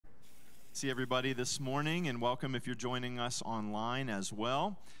See everybody this morning, and welcome if you're joining us online as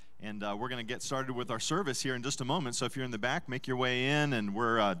well. And we're going to get started with our service here in just a moment. So if you're in the back, make your way in, and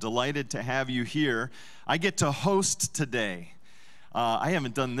we're delighted to have you here. I get to host today. I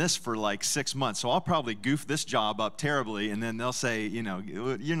haven't done this for like 6 months, so I'll probably goof this job up terribly, and then they'll say, you know,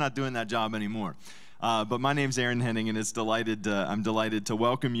 you're not doing that job anymore. But my name's Aaron Henning, and I'm delighted to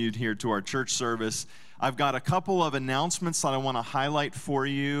welcome you here to our church service. I've got a couple of announcements that I want to highlight for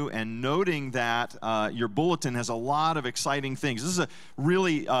you, and noting that your bulletin has a lot of exciting things. This is a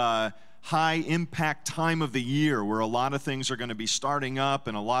really high-impact time of the year where a lot of things are going to be starting up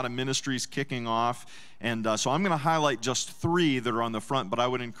and a lot of ministries kicking off. And so I'm going to highlight just 3 that are on the front, but I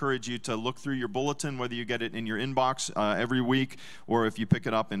would encourage you to look through your bulletin, whether you get it in your inbox every week or if you pick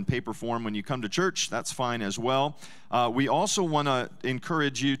it up in paper form when you come to church, that's fine as well. We also want to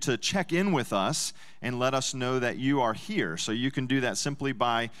encourage you to check in with us and let us know that you are here. So you can do that simply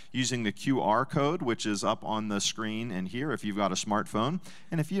by using the QR code, which is up on the screen and here if you've got a smartphone.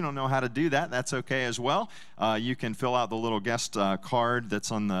 And if you don't know how to do that, that's okay as well. You can fill out the little guest card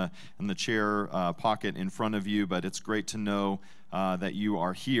that's on the chair pocket in front of you, but it's great to know that you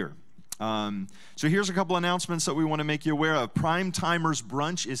are here. So here's a couple announcements that we want to make you aware of. Prime Timers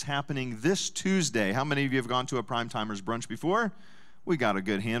Brunch is happening this Tuesday. How many of you have gone to a Prime Timers Brunch before? We got a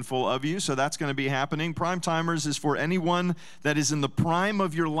good handful of you, so that's going to be happening. Prime Timers is for anyone that is in the prime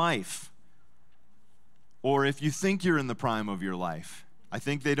of your life, or if you think you're in the prime of your life. I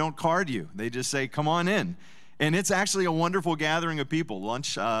think they don't card you. They just say, come on in. And it's actually a wonderful gathering of people,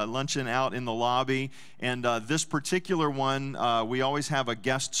 luncheon out in the lobby. And this particular one, we always have a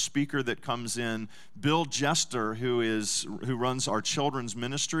guest speaker that comes in. Bill Jester, who runs our children's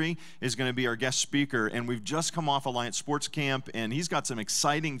ministry, is going to be our guest speaker. And we've just come off Alliance Sports Camp, and he's got some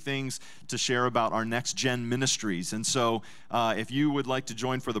exciting things to share about our next gen ministries. And so if you would like to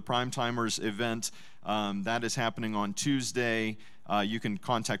join for the Prime Timers event, that is happening on Tuesday. You can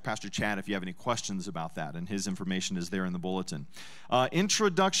contact Pastor Chad if you have any questions about that, and his information is there in the bulletin.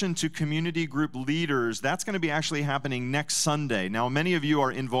 Introduction to Community Group Leaders, that's going to be actually happening next Sunday. Now, many of you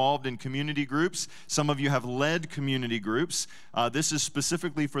are involved in community groups. Some of you have led community groups. This is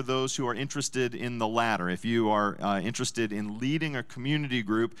specifically for those who are interested in the latter. If you are interested in leading a community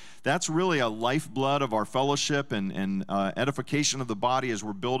group, that's really a lifeblood of our fellowship and edification of the body as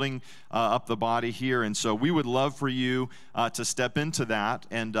we're building up the body here. And so we would love for you to step into that,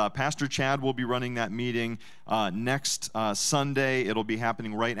 and Pastor Chad will be running that meeting next Sunday. It'll be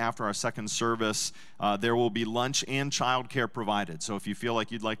happening right after our second service. There will be lunch and childcare provided. So if you feel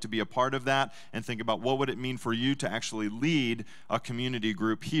like you'd like to be a part of that and think about what would it mean for you to actually lead a community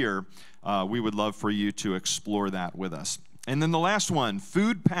group here, we would love for you to explore that with us. And then the last one,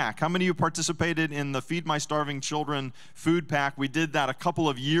 Food Pack. How many of you participated in the Feed My Starving Children Food Pack? We did that a couple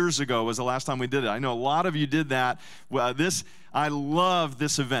of years ago was the last time we did it. I know a lot of you did that. I love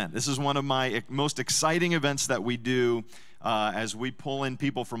this event. This is one of my most exciting events that we do as we pull in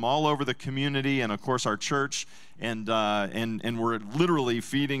people from all over the community and, of course, our church. And we're literally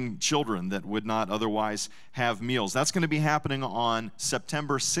feeding children that would not otherwise have meals. That's going to be happening on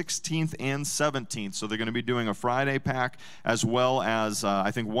September 16th and 17th. So they're going to be doing a Friday pack as well as,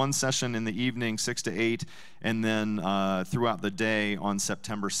 I think, one session in the evening, 6 to 8, and then throughout the day on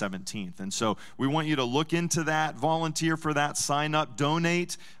September 17th. And so we want you to look into that, volunteer for that, sign up,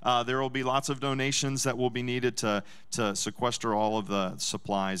 donate. There will be lots of donations that will be needed to sequester all of the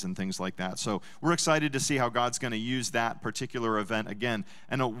supplies and things like that. So we're excited to see how God's going to use that particular event again,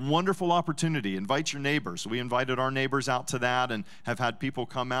 and a wonderful opportunity. Invite your neighbors. We invited our neighbors out to that and have had people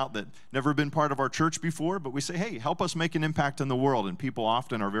come out that never been part of our church before, but we say, hey, help us make an impact in the world, and people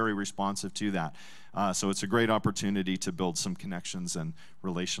often are very responsive to that. So it's a great opportunity to build some connections and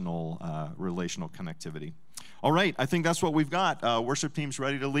relational connectivity. All right, I think that's what we've got. Worship team's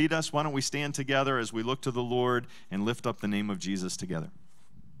ready to lead us. Why don't we stand together as we look to the Lord and lift up the name of Jesus together.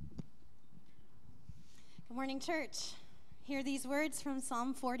 Good morning, church. Hear these words from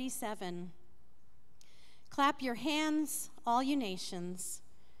Psalm 47. Clap your hands, all you nations.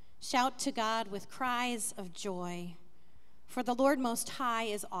 Shout to God with cries of joy. For the Lord Most High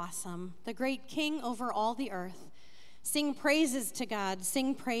is awesome, the great King over all the earth. Sing praises to God,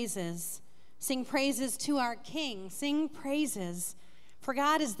 sing praises. Sing praises to our King, sing praises. For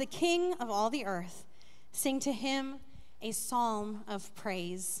God is the King of all the earth. Sing to him a psalm of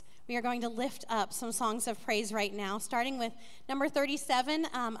praise. We are going to lift up some songs of praise right now, starting with number 37,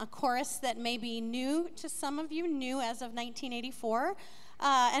 a chorus that may be new to some of you, new as of 1984.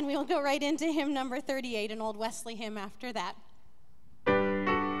 And we will go right into hymn number 38, an old Wesley hymn after that.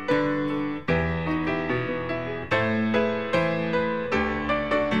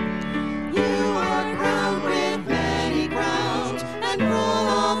 You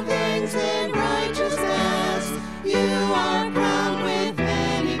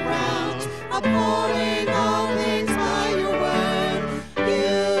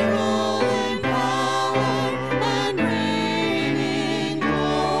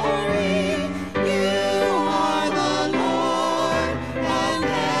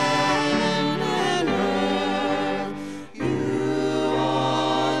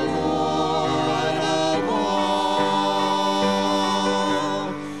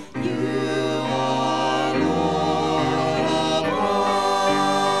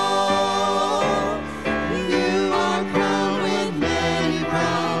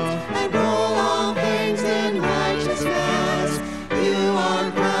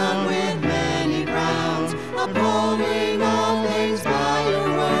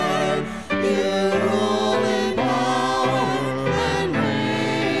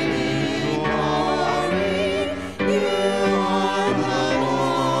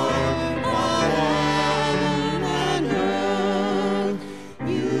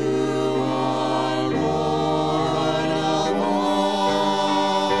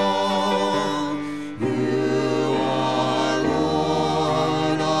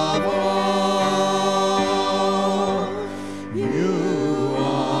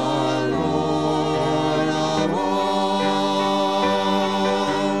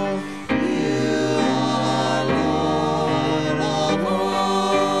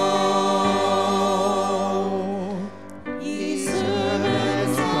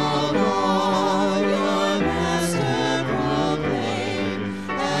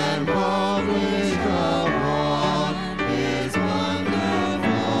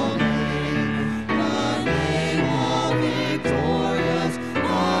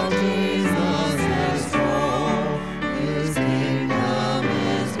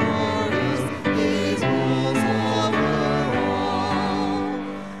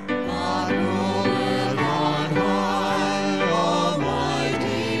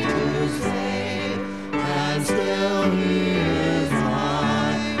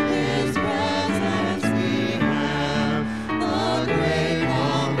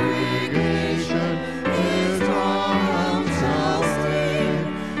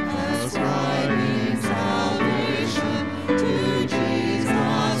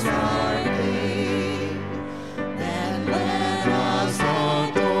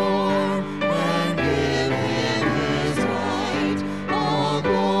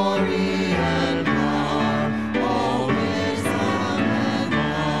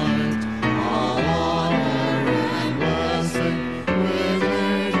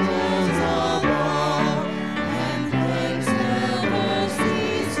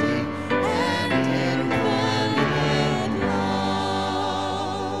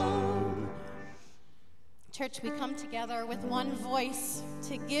Church, we come together with one voice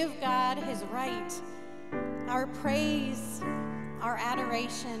to give God his right, our praise, our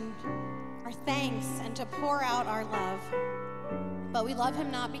adoration, our thanks, and to pour out our love. But we love him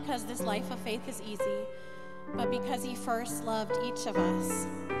not because this life of faith is easy, but because he first loved each of us.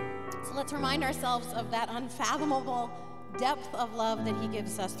 So let's remind ourselves of that unfathomable depth of love that he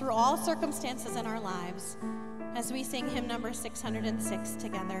gives us through all circumstances in our lives as we sing hymn number 606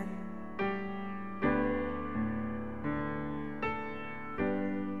 together.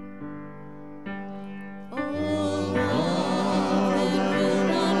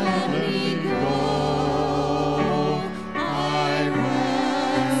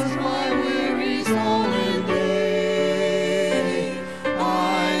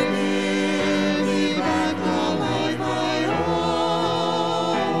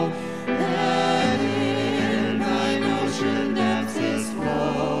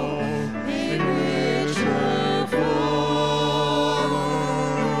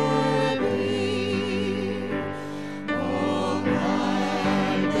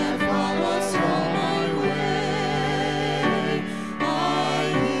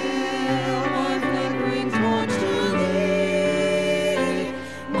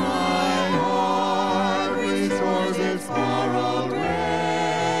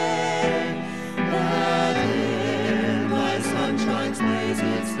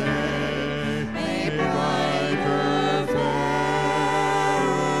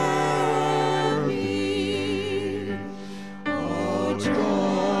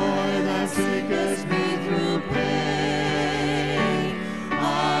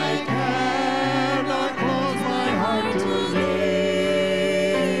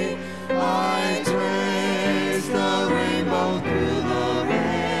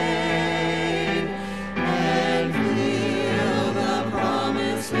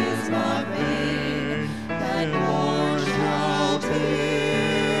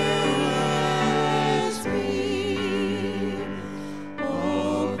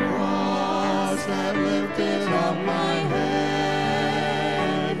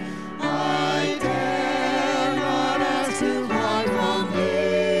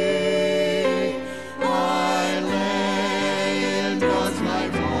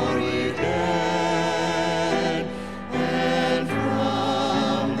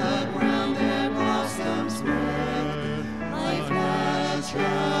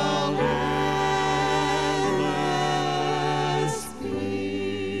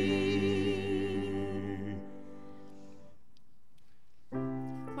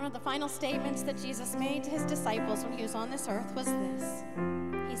 Statements that Jesus made to his disciples when he was on this earth was this.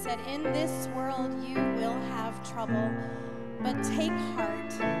 He said, "In this world you will have trouble, but take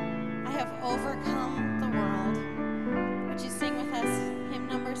heart. I have overcome the world." Would you sing with us hymn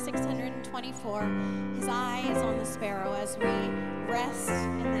number 624, His Eye is on the Sparrow, as we rest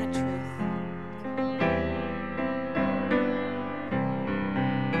in that truth.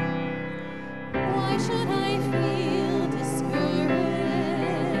 Why should I feel discouraged?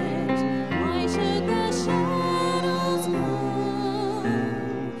 Why should the shadows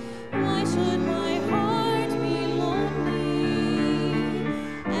come? Why should my heart be lonely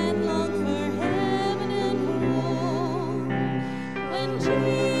and long for heaven and home? When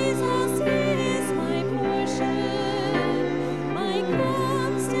Jesus is my portion, my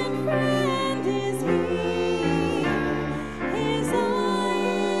constant friend is He. His eye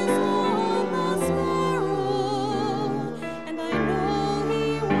is on the sparrow, and I know He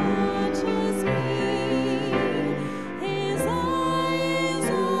watches me. His eye is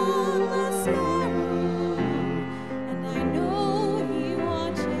on the sparrow, and I know He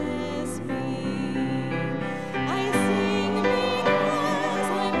watches me. I sing because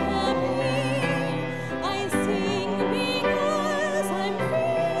I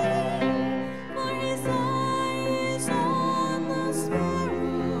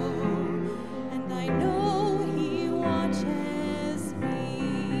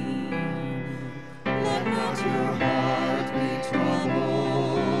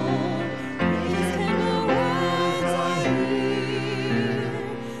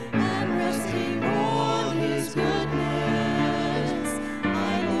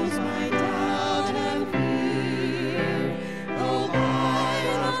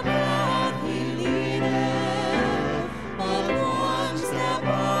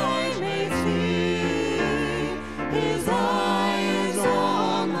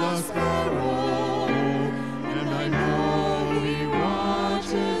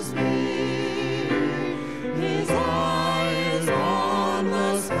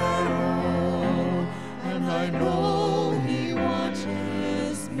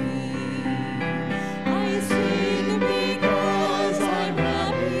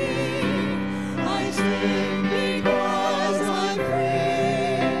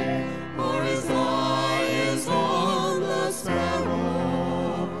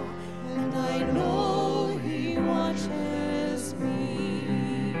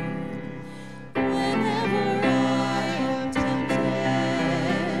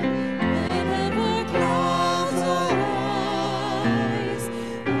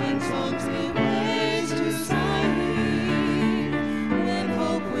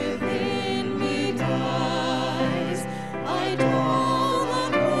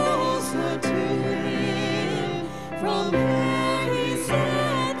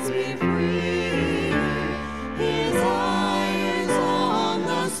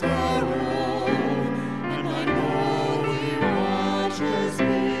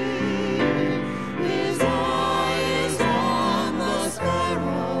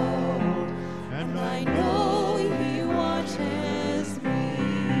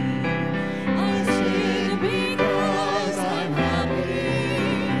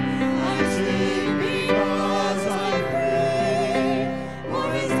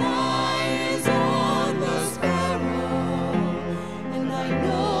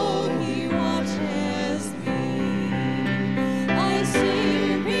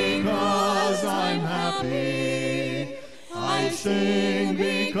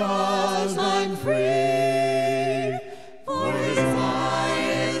because I'm free, for his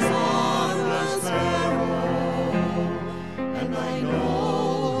eye is on the sparrow, and I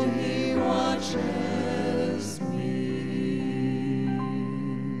know he watches me.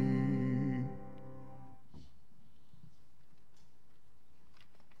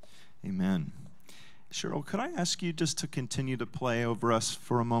 Amen. Cheryl, could I ask you just to continue to play over us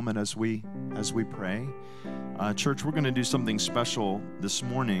for a moment as we pray? Church, we're going to do something special this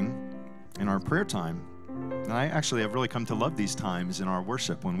morning in our prayer time. And I actually have really come to love these times in our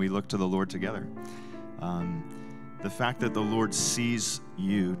worship when we look to the Lord together. The fact that the Lord sees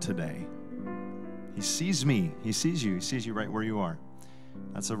you today. He sees me. He sees you. He sees you right where you are.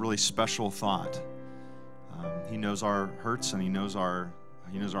 That's a really special thought. He knows our hurts and he knows our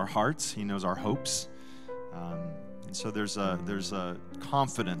hearts. He knows our hopes. And so there's a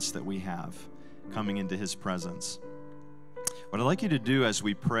confidence that we have coming into his presence. What I'd like you to do as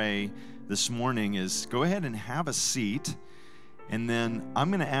we pray this morning is go ahead and have a seat, and then I'm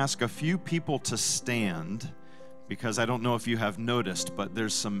going to ask a few people to stand, because I don't know if you have noticed, but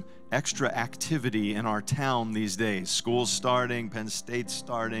there's some extra activity in our town these days. School's starting, Penn State's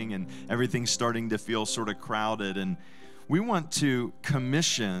starting, and everything's starting to feel sort of crowded, and we want to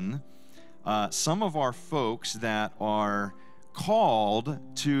commission some of our folks that are called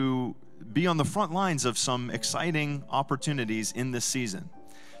to be on the front lines of some exciting opportunities in this season.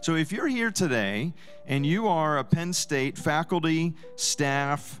 So if you're here today and you are a Penn State faculty,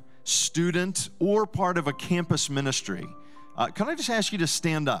 staff, student, or part of a campus ministry, can I just ask you to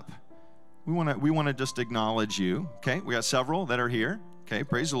stand up? We want to just acknowledge you. Okay, we got several that are here. Okay,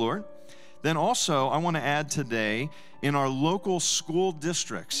 praise the Lord. Then also, I want to add today, in our local school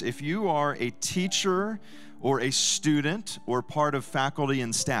districts, if you are a teacher or a student or part of faculty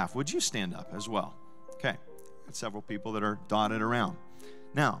and staff, would you stand up as well? Okay, got several people that are dotted around.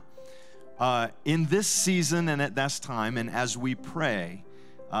 Now, in this season and at this time, and as we pray,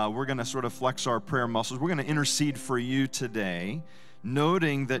 we're going to sort of flex our prayer muscles. We're going to intercede for you today,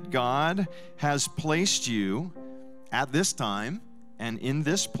 noting that God has placed you at this time and in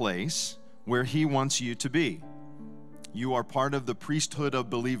this place where he wants you to be. You are part of the priesthood of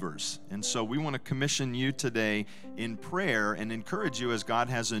believers. And so we want to commission you today in prayer and encourage you as God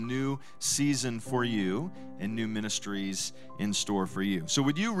has a new season for you and new ministries in store for you. So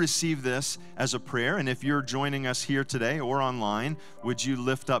would you receive this as a prayer? And if you're joining us here today or online, would you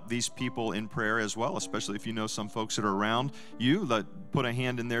lift up these people in prayer as well, especially if you know some folks that are around you? Put a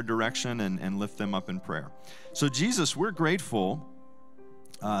hand in their direction and lift them up in prayer. So Jesus, we're grateful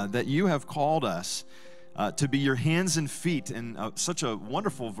that you have called us to be your hands and feet in such a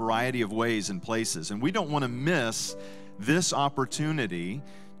wonderful variety of ways and places. And we don't want to miss this opportunity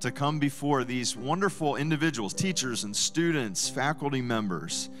to come before these wonderful individuals, teachers and students, faculty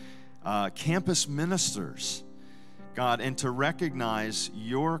members, campus ministers, God, and to recognize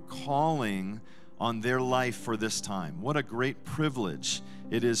your calling on their life for this time. What a great privilege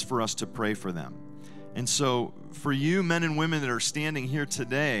it is for us to pray for them. And so for you men and women that are standing here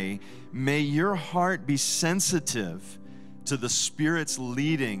today, may your heart be sensitive to the Spirit's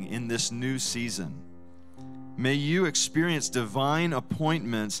leading in this new season. May you experience divine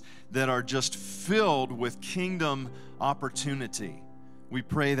appointments that are just filled with kingdom opportunity. We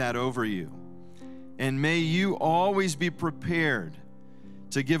pray that over you. And may you always be prepared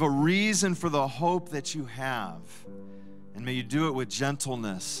to give a reason for the hope that you have. And may you do it with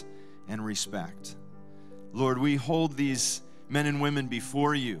gentleness and respect. Lord, we hold these men and women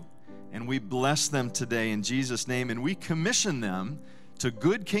before you, and we bless them today in Jesus' name, and we commission them to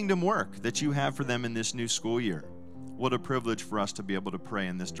good kingdom work that you have for them in this new school year. What a privilege for us to be able to pray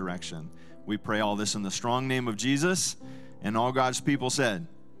in this direction. We pray all this in the strong name of Jesus, and all God's people said,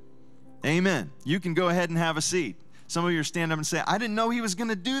 amen. You can go ahead and have a seat. Some of you are standing up and say, I didn't know he was going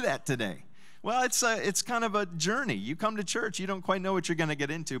to do that today. Well, it's kind of a journey. You come to church, you don't quite know what you're going to get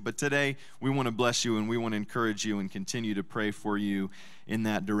into, but today we want to bless you and we want to encourage you and continue to pray for you in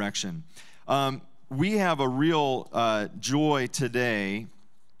that direction. We have a real joy today,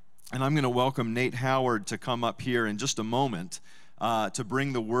 and I'm going to welcome Nate Howard to come up here in just a moment to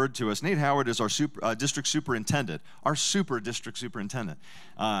bring the word to us. Nate Howard is our district superintendent, our super district superintendent.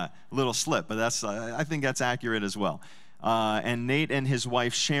 Little slip, but I think that's accurate as well. And Nate and his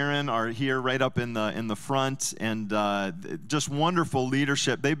wife Sharon are here right up in the front, and just wonderful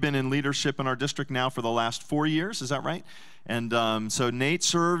leadership. They've been in leadership in our district now for the last 4 years, is that right? And so Nate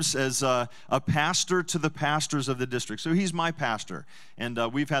serves as a pastor to the pastors of the district. So he's my pastor. And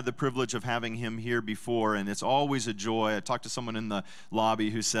we've had the privilege of having him here before, and it's always a joy. I talked to someone in the lobby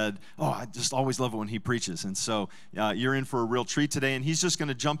who said, I just always love it when he preaches. And so you're in for a real treat today. And he's just going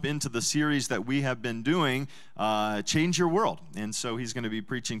to jump into the series that we have been doing, Change Your World. And so he's going to be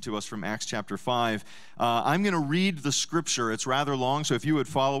preaching to us from Acts chapter 5. I'm going to read the scripture. It's rather long, so if you would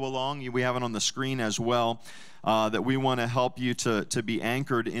follow along, we have it on the screen as well. That we want to help you to be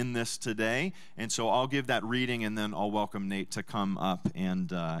anchored in this today. And so I'll give that reading, and then I'll welcome Nate to come up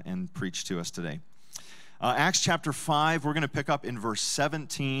and preach to us today. Acts chapter 5, we're going to pick up in verse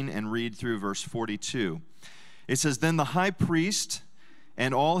 17 and read through verse 42. It says, "Then the high priest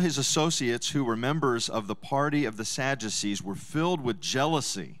and all his associates who were members of the party of the Sadducees were filled with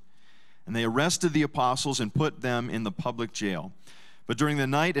jealousy, and they arrested the apostles and put them in the public jail. But during the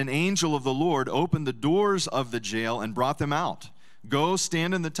night, an angel of the Lord opened the doors of the jail and brought them out. 'Go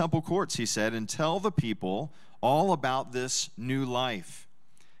stand in the temple courts,' he said, 'and tell the people all about this new life.'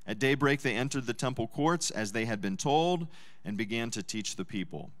 At daybreak, they entered the temple courts as they had been told and began to teach the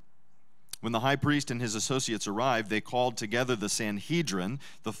people. When the high priest and his associates arrived, they called together the Sanhedrin,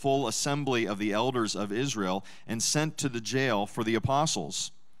 the full assembly of the elders of Israel, and sent to the jail for the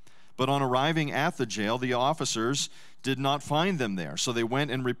apostles. But on arriving at the jail, the officers did not find them there. So they went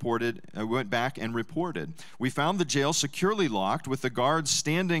back and reported. 'We found the jail securely locked with the guards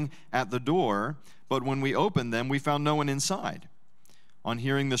standing at the door, but when we opened them, we found no one inside.' On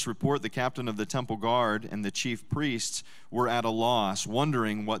hearing this report, the captain of the temple guard and the chief priests were at a loss,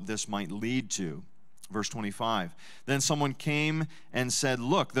 wondering what this might lead to." Verse 25, "Then someone came and said,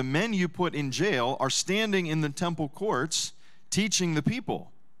 'Look, the men you put in jail are standing in the temple courts teaching the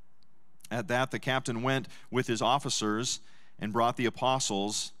people.' At that, the captain went with his officers and brought the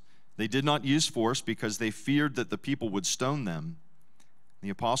apostles. They did not use force because they feared that the people would stone them. The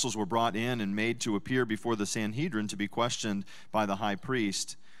apostles were brought in and made to appear before the Sanhedrin to be questioned by the high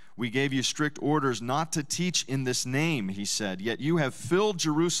priest. 'We gave you strict orders not to teach in this name,' he said, 'yet you have filled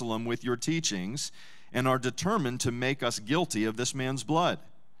Jerusalem with your teachings and are determined to make us guilty of this man's blood.'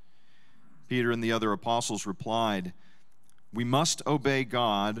 Peter and the other apostles replied, 'We must obey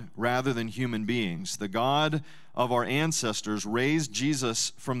God rather than human beings. The God of our ancestors raised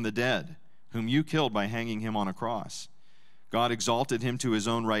Jesus from the dead, whom you killed by hanging him on a cross. God exalted him to his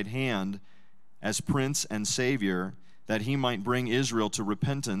own right hand as Prince and Savior, that he might bring Israel to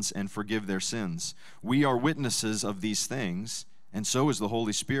repentance and forgive their sins. We are witnesses of these things, and so is the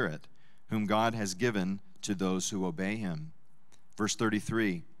Holy Spirit, whom God has given to those who obey him.'" Verse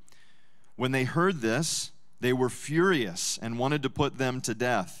 33, "When they heard this, they were furious and wanted to put them to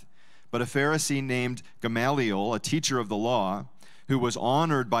death. But a Pharisee named Gamaliel, a teacher of the law, who was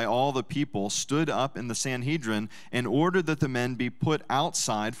honored by all the people, stood up in the Sanhedrin and ordered that the men be put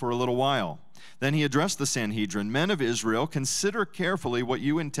outside for a little while. Then he addressed the Sanhedrin, 'Men of Israel, consider carefully what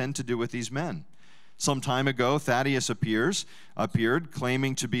you intend to do with these men. Some time ago, Thaddeus appeared,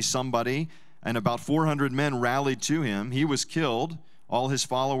 claiming to be somebody, and about 400 men rallied to him. He was killed, all his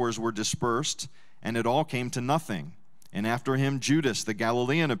followers were dispersed, and it all came to nothing. And after him, Judas the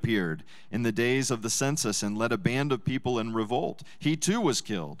Galilean appeared in the days of the census and led a band of people in revolt. He too was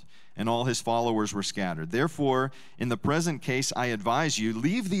killed, and all his followers were scattered. Therefore, in the present case, I advise you,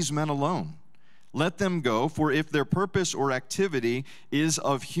 leave these men alone. Let them go, for if their purpose or activity is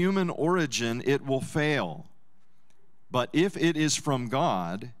of human origin, it will fail. But if it is from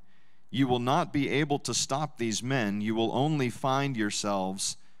God, you will not be able to stop these men. You will only find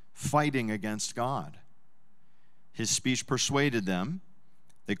yourselves fighting against God.' His speech persuaded them.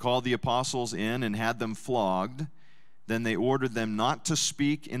 They called the apostles in and had them flogged. Then they ordered them not to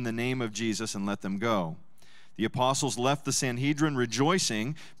speak in the name of Jesus and let them go. The apostles left the Sanhedrin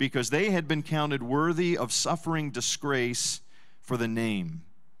rejoicing because they had been counted worthy of suffering disgrace for the name.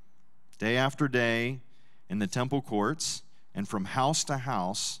 Day after day, in the temple courts and from house to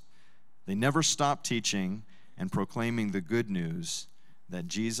house, they never stopped teaching and proclaiming the good news that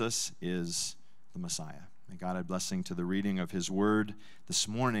Jesus is the Messiah." May God add blessing to the reading of his word this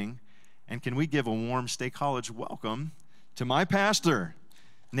morning. And can we give a warm State College welcome to my pastor,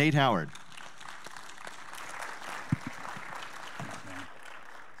 Nate Howard.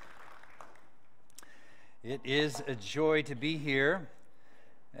 It is a joy to be here,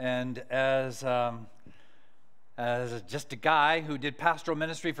 and as just a guy who did pastoral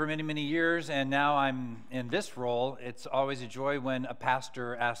ministry for many, many years, and now I'm in this role, it's always a joy when a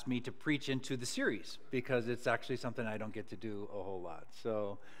pastor asks me to preach into the series, because it's actually something I don't get to do a whole lot.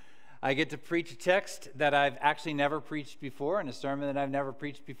 So I get to preach a text that I've actually never preached before, and a sermon that I've never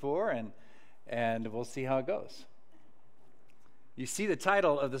preached before, and we'll see how it goes. You see the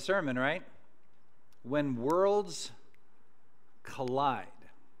title of the sermon, right? When Worlds Collide.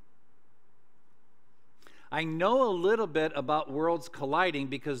 I know a little bit about worlds colliding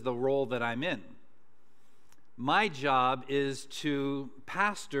because the role that I'm in. My job is to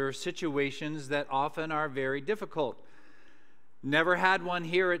pastor situations that often are very difficult. Never had one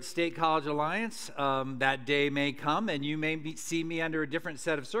here at State College Alliance. That day may come, and you may see me under a different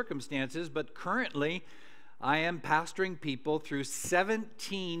set of circumstances, but currently I am pastoring people through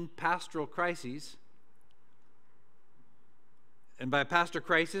 17 pastoral crises. And by pastor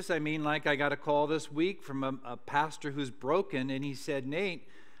crisis, I mean like I got a call this week from a pastor who's broken, and he said, Nate,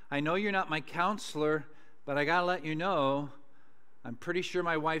 I know you're not my counselor, but I got to let you know, I'm pretty sure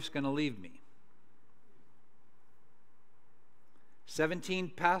my wife's going to leave me.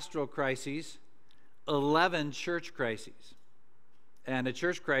 17 pastoral crises, 11 church crises. And a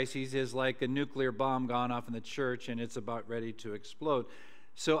church crisis is like a nuclear bomb gone off in the church, and it's about ready to explode.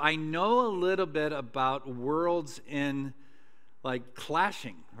 So I know a little bit about worlds in like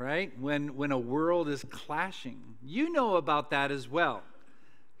clashing, right? When a world is clashing. You know about that as well.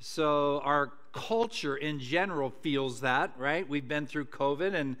 So our culture in general feels that, right? We've been through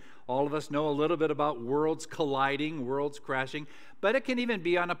COVID, and all of us know a little bit about worlds colliding, worlds crashing. But it can even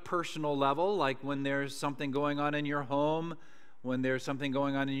be on a personal level, like when there's something going on in your home, when there's something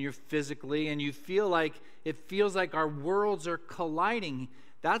going on in you physically, and you feel like, it feels like our worlds are colliding.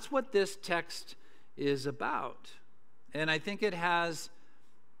 That's what this text is about. And I think it has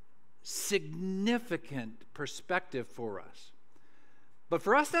significant perspective for us. But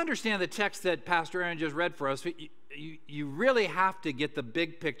for us to understand the text that Pastor Aaron just read for us, you really have to get the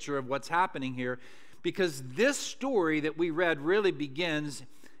big picture of what's happening here, because this story that we read really begins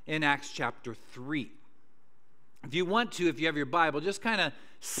in Acts chapter 3. If you want to, if you have your Bible, just kind of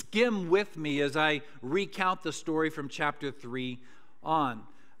skim with me as I recount the story from chapter 3 on.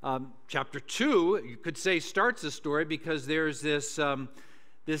 Chapter 2, you could say, starts the story because there's this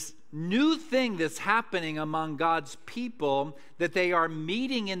new thing that's happening among God's people, that they are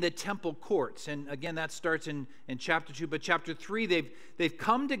meeting in the temple courts. And again, that starts in chapter 2. But chapter 3, they've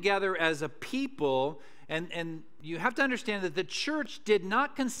come together as a people. And you have to understand that the church did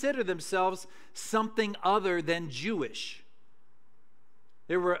not consider themselves something other than Jewish.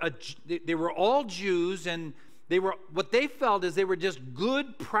 They were all Jews, and what they felt is they were just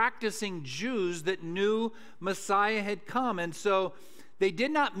good practicing Jews that knew Messiah had come. And so they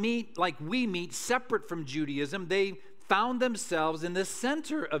did not meet like we meet, separate from Judaism. They found themselves in the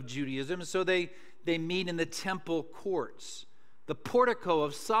center of Judaism, so they meet in the temple courts. The portico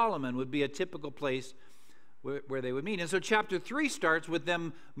of Solomon would be a typical place where they would meet. And so chapter 3 starts with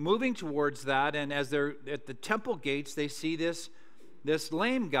them moving towards that, and as they're at the temple gates, they see this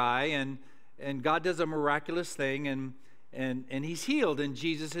lame guy, and God does a miraculous thing, and he's healed in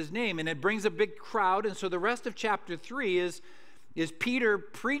Jesus' name. And it brings a big crowd. And so the rest of chapter 3 is Peter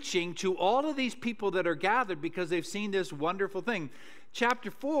preaching to all of these people that are gathered because they've seen this wonderful thing. Chapter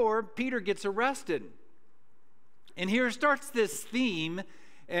 4, Peter gets arrested. And here starts this theme.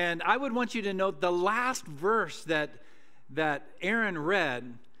 And I would want you to note the last verse that Aaron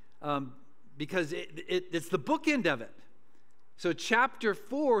read, because it's the bookend of it. So chapter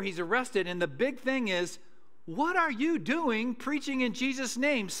 4, he's arrested, and the big thing is, what are you doing preaching in Jesus'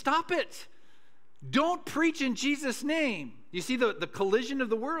 name? Stop it. Don't preach in Jesus' name. You see the collision of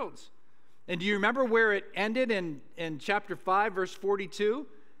the worlds. And do you remember where it ended in chapter 5, verse 42?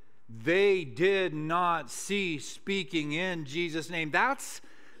 They did not cease speaking in Jesus' name. That's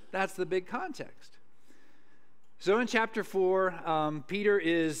the big context. So in chapter 4, Peter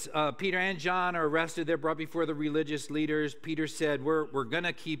and John are arrested. They're brought before the religious leaders. Peter said, we're going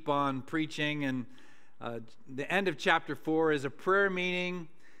to keep on preaching. And the end of chapter 4 is a prayer meeting,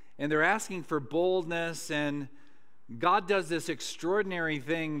 and they're asking for boldness. And God does this extraordinary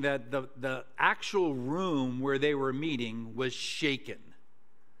thing that the actual room where they were meeting was shaken.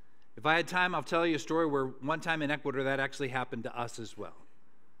 If I had time, I'll tell you a story where one time in Ecuador that actually happened to us as well.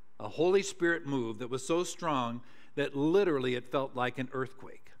 A Holy Spirit move that was so strong that literally it felt like an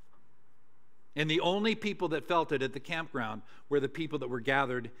earthquake. And the only people that felt it at the campground were the people that were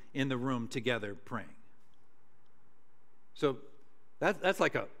gathered in the room together praying. So that's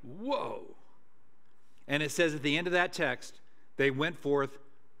like a whoa. And it says at the end of that text, they went forth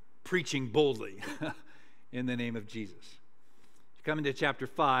preaching boldly in the name of Jesus. You come into chapter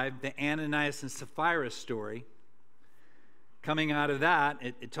 5, the Ananias and Sapphira story. Coming out of that,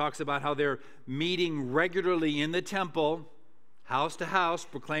 it talks about how they're meeting regularly in the temple, house to house,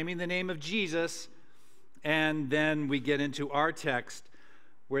 proclaiming the name of Jesus. And then we get into our text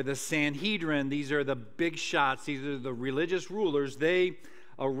where the Sanhedrin, these are the big shots, these are the religious rulers, they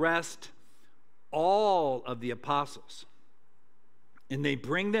arrest all of the apostles. And they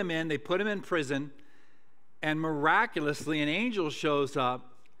bring them in, they put them in prison, and miraculously an angel shows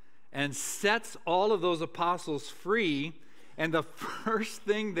up and sets all of those apostles free. And the first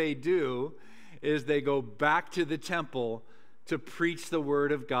thing they do is they go back to the temple to preach the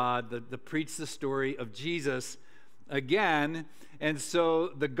word of God, to preach the story of Jesus again. And so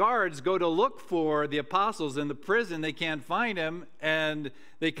the guards go to look for the apostles in the prison. They can't find them. And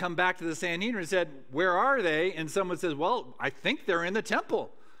they come back to the Sanhedrin and said, where are they? And someone says, well, I think they're in the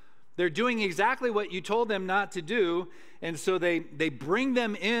temple. They're doing exactly what you told them not to do. And so they bring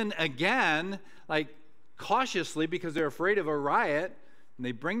them in again, like cautiously, because they're afraid of a riot. And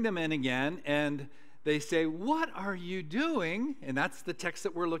they bring them in again, and they say, what are you doing? And that's the text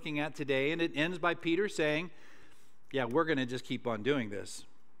that we're looking at today. And it ends by Peter saying, yeah, we're going to just keep on doing this,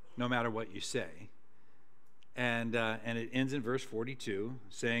 no matter what you say. And it ends in verse 42,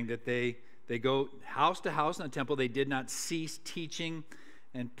 saying that they go house to house in the temple. They did not cease teaching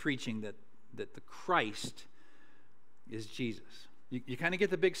and preaching that the Christ is Jesus. You kind of get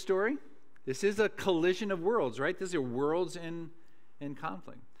the big story? This is a collision of worlds, right? These are worlds in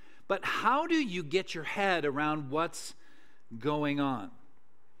conflict. But how do you get your head around what's going on?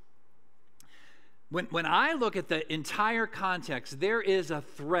 When I look at the entire context, there is a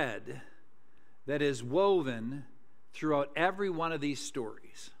thread that is woven throughout every one of these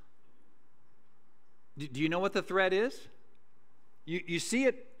stories. Do you know what the thread is? You see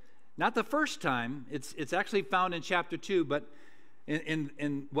it not the first time. It's actually found in chapter 2, but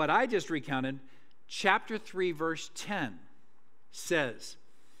in what I just recounted, chapter 3, verse 10 says,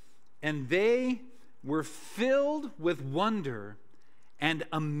 and they were filled with wonder and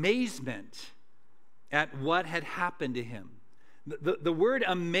amazement at what had happened to him. The word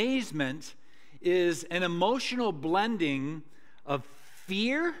amazement is an emotional blending of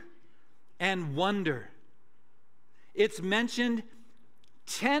fear and wonder. It's mentioned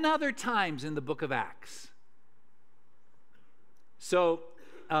 10 other times in the book of Acts. So,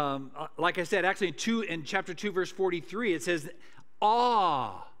 like I said, actually in chapter 2, verse 43, it says,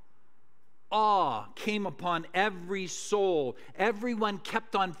 awe came upon every soul. Everyone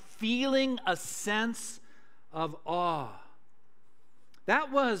kept on feeling a sense of awe.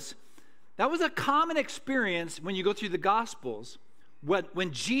 That was a common experience when you go through the Gospels.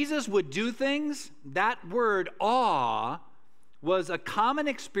 When Jesus would do things, that word awe was a common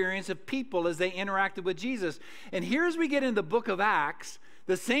experience of people as they interacted with Jesus. And here as we get in the book of Acts,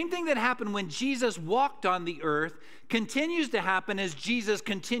 the same thing that happened when Jesus walked on the earth continues to happen as Jesus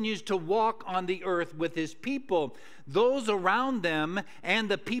continues to walk on the earth with his people. Those around them and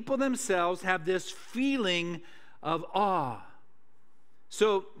the people themselves have this feeling of awe.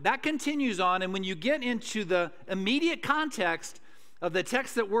 So that continues on, and when you get into the immediate context of the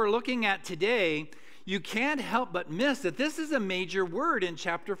text that we're looking at today, you can't help but miss that this is a major word in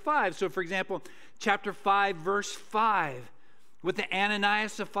chapter 5. So, for example, chapter 5, verse 5, with the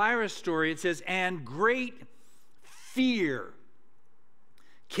Ananias Sapphira story, it says, and great fear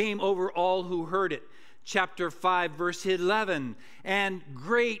came over all who heard it. Chapter 5, verse 11, and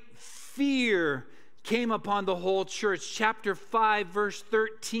great fear came upon the whole church. Chapter 5, verse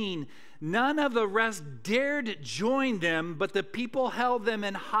 13, none of the rest dared join them, but the people held them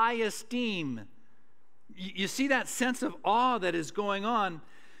in high esteem. You see that sense of awe that is going on.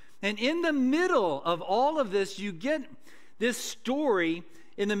 And in the middle of all of this, you get this story.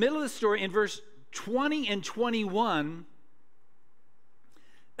 In the middle of the story, in verse 20 and 21,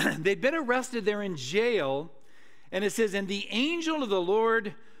 they'd been arrested. They're in jail. And it says, and the angel of the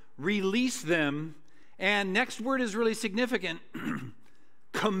Lord released them. And next word is really significant.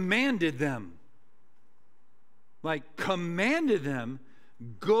 Commanded them. Like commanded them,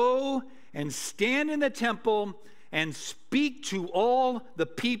 go and stand in the temple and speak to all the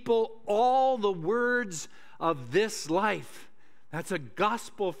people all the words of this life. That's a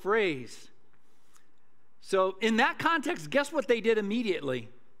gospel phrase. So in that context, guess what they did immediately?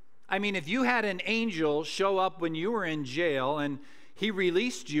 I mean, if you had an angel show up when you were in jail and he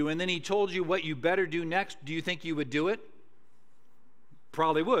released you and then he told you what you better do next, do you think you would do it?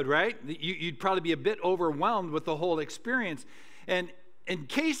 Probably would, right? You'd probably be a bit overwhelmed with the whole experience. And in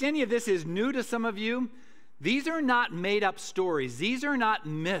case any of this is new to some of you, these are not made-up stories. These are not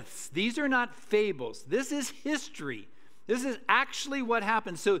myths. These are not fables. This is history. This is actually what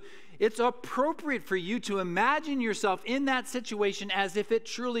happened. So it's appropriate for you to imagine yourself in that situation as if it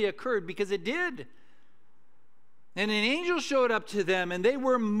truly occurred, because it did. And an angel showed up to them, and they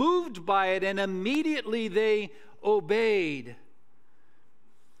were moved by it, and immediately they obeyed.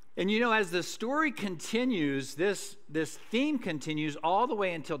 And you know, as the story continues, this theme continues all the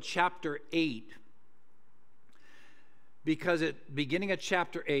way until chapter 8. Because at beginning of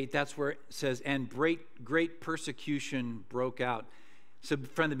chapter 8, that's where it says, and great persecution broke out. So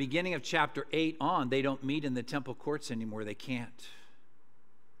from the beginning of chapter 8 on, they don't meet in the temple courts anymore. They can't.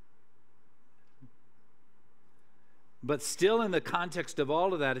 But still in the context of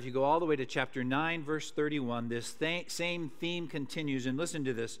all of that, if you go all the way to chapter 9, verse 31, this same theme continues. And listen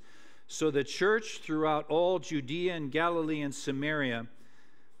to this. So the church throughout all Judea and Galilee and Samaria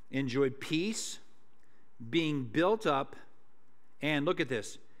enjoyed peace, being built up, and look at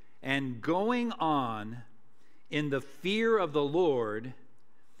this, and going on in the fear of the Lord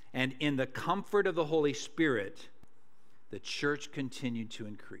and in the comfort of the Holy Spirit, the church continued to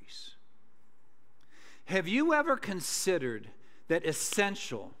increase. Have you ever considered that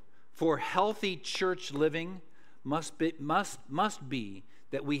essential for healthy church living must be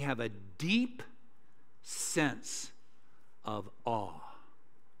that we have a deep sense of awe?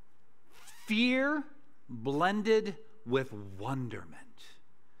 Fear blended with wonderment.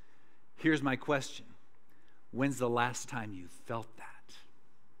 Here's my question. When's the last time you felt that?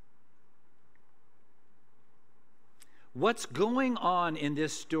 What's going on in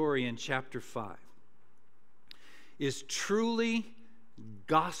this story in chapter 5 is truly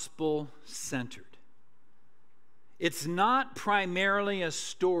gospel-centered. It's not primarily a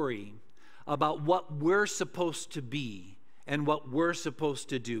story about what we're supposed to be and what we're supposed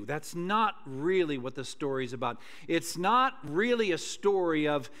to do. That's not really what the story's about. It's not really a story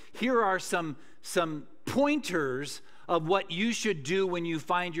of, here are some pointers of what you should do when you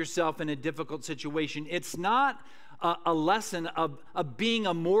find yourself in a difficult situation. It's not a lesson of being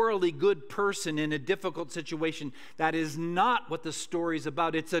a morally good person in a difficult situation. That is not what the story is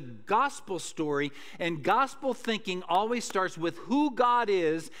about. It's a gospel story, and gospel thinking always starts with who God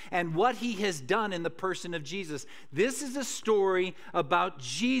is and what he has done in the person of Jesus. This is a story about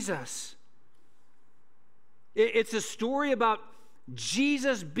Jesus. It's a story about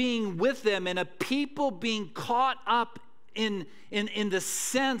Jesus being with them and a people being caught up in the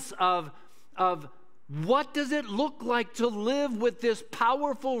sense of what does it look like to live with this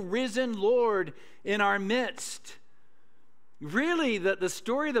powerful, risen Lord in our midst? Really, the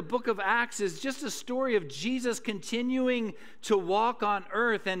story of the book of Acts is just a story of Jesus continuing to walk on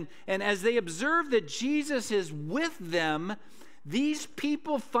earth. And as they observe that Jesus is with them, these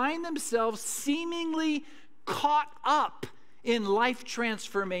people find themselves seemingly caught up in life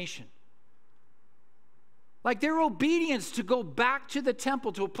transformation. Like their obedience to go back to the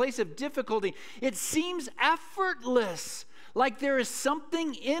temple, to a place of difficulty, it seems effortless. Like there is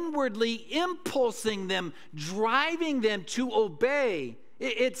something inwardly impulsing them, driving them to obey.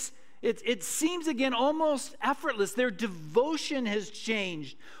 It seems, again, almost effortless. Their devotion has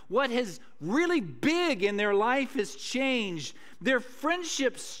changed. What has really big in their life has changed. Their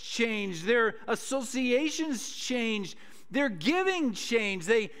friendships changed. Their associations changed. Their giving changed.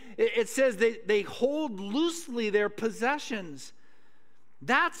 It says they hold loosely their possessions.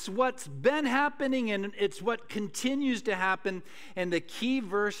 That's what's been happening, and it's what continues to happen. And the key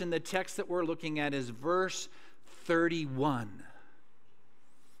verse in the text that we're looking at is verse 31.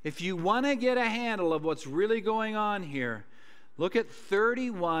 If you want to get a handle of what's really going on here, look at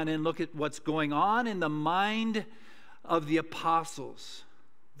 31 and look at what's going on in the mind of the apostles.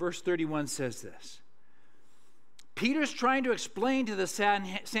 Verse 31 says this. Peter's trying to explain to the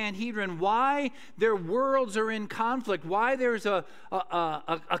Sanhedrin why their worlds are in conflict, why there's a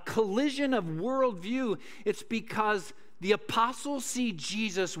collision of worldview. It's because the apostles see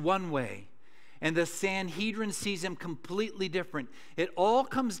Jesus one way, and the Sanhedrin sees him completely different. It all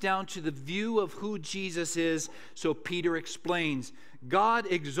comes down to the view of who Jesus is. So Peter explains, God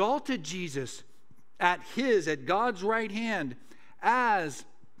exalted Jesus at God's right hand as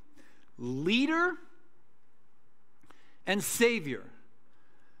leader and Savior.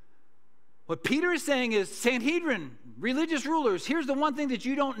 What Peter is saying is, Sanhedrin, religious rulers, here's the one thing that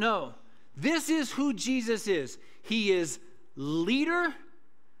you don't know. This is who Jesus is. He is leader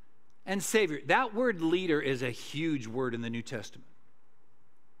and Savior. That word leader is a huge word in the New Testament.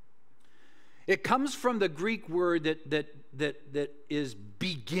 It comes from the Greek word that is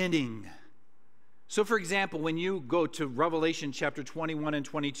beginning. So, for example, when you go to Revelation chapter 21 and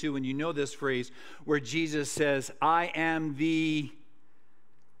 22, and you know this phrase where Jesus says, I am the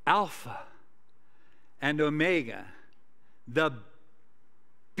Alpha and Omega, the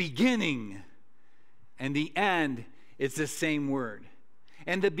beginning and the end, it's the same word.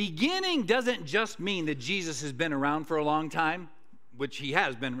 And the beginning doesn't just mean that Jesus has been around for a long time, which he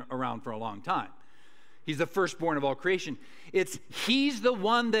has been around for a long time. He's the firstborn of all creation. It's he's the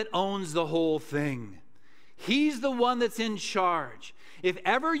one that owns the whole thing. He's the one that's in charge. If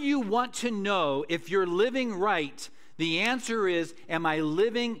ever you want to know if you're living right, the answer is, am I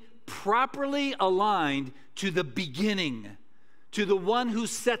living properly aligned to the beginning, to the one who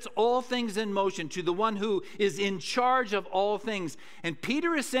sets all things in motion, to the one who is in charge of all things? And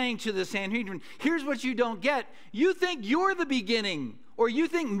Peter is saying to the Sanhedrin, here's what you don't get. You think you're the beginning, or you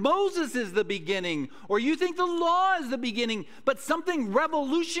think Moses is the beginning, or you think the law is the beginning, but something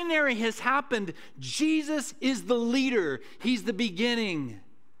revolutionary has happened. Jesus is the leader. He's the beginning.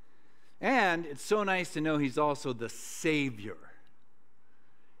 And it's so nice to know he's also the Savior.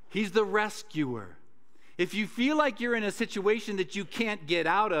 He's the rescuer. If you feel like you're in a situation that you can't get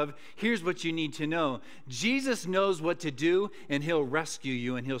out of, here's what you need to know. Jesus knows what to do, and he'll rescue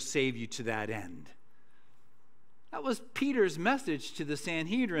you, and he'll save you to that end. That was Peter's message to the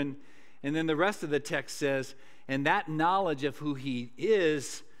Sanhedrin. And then the rest of the text says, and that knowledge of who he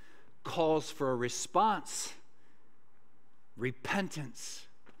is calls for a response. Repentance.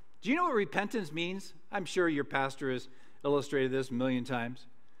 Do you know what repentance means? I'm sure your pastor has illustrated this a million times.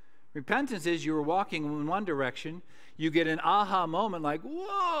 Repentance is you were walking in one direction, you get an aha moment like,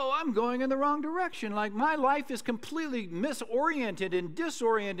 whoa, I'm going in the wrong direction. Like my life is completely misoriented and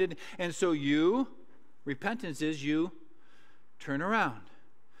disoriented. And so repentance is you turn around.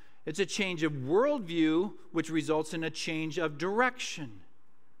 It's a change of worldview, which results in a change of direction.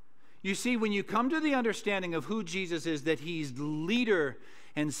 You see, when you come to the understanding of who Jesus is, that he's leader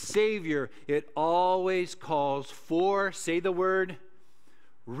and Savior, it always calls for, say the word,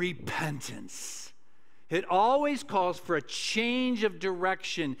 repentance. It always calls for a change of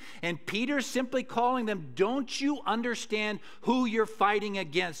direction. And Peter's simply calling them, don't you understand who you're fighting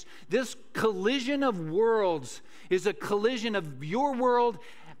against? This collision of worlds is a collision of your world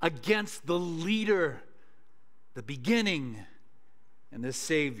against the leader, the beginning, and the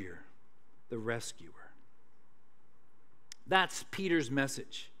Savior, the rescuer. That's Peter's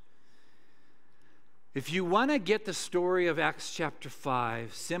message. If you want to get the story of Acts chapter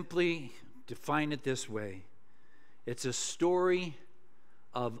 5, simply define it this way. It's a story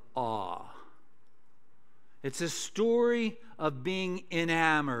of awe. It's a story of being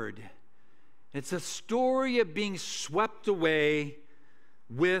enamored. It's a story of being swept away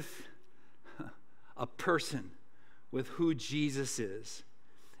with a person, with who Jesus is.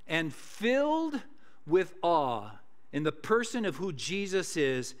 And filled with awe in the person of who Jesus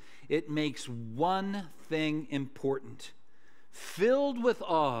is, it makes one thing important. Filled with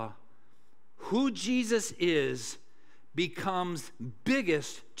awe, who Jesus is becomes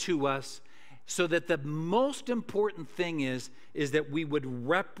biggest to us, so that the most important thing is that we would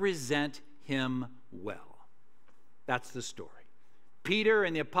represent him well. That's the story. Peter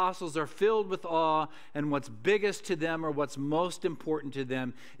and the apostles are filled with awe, and what's biggest to them, or what's most important to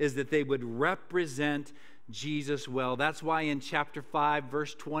them, is that they would represent Jesus well. That's why in chapter 5,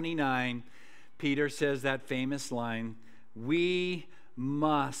 verse 29, Peter says that famous line, we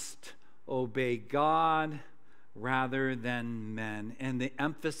must obey God rather than men. And the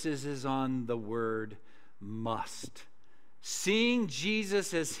emphasis is on the word must. Seeing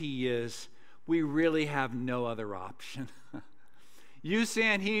Jesus as he is, we really have no other option. You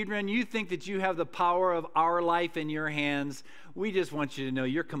Sanhedrin, you think that you have the power of our life in your hands. We just want you to know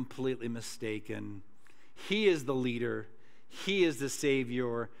you're completely mistaken. He is the leader. He is the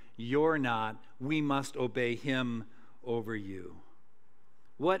Savior. You're not. We must obey him over you.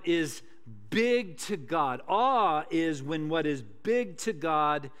 What is big to God? Awe is when what is big to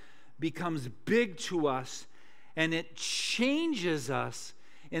God becomes big to us, and it changes us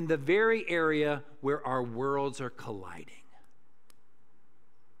in the very area where our worlds are colliding.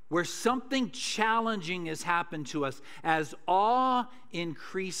 Where something challenging has happened to us. As awe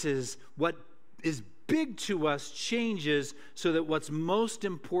increases, what is big to us changes, so that what's most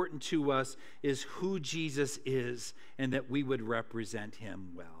important to us is who Jesus is, and that we would represent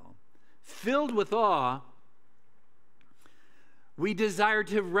him well. Filled with awe, we desire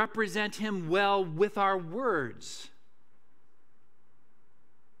to represent him well with our words.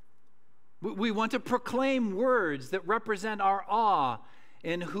 We want to proclaim words that represent our awe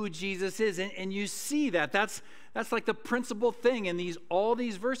in who Jesus is. And you see that. That's like the principal thing in all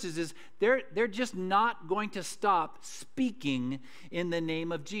these verses is they're just not going to stop speaking in the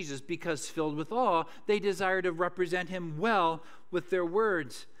name of Jesus, because filled with awe, they desire to represent him well with their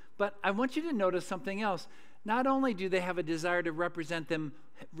words. But I want you to notice something else. Not only do they have a desire to represent him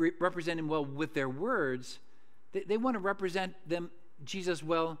well with their words, they want to represent Jesus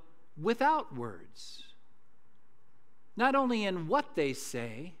well without words. Not only in what they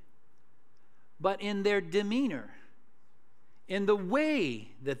say, but in their demeanor, in the way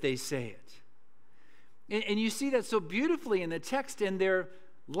that they say it. And you see that so beautifully in the text in their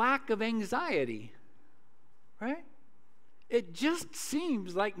lack of anxiety, right? It just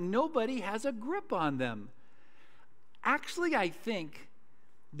seems like nobody has a grip on them. Actually, I think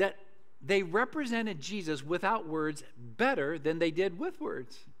that they represented Jesus without words better than they did with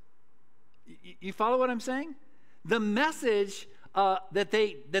words. You follow what I'm saying? The message that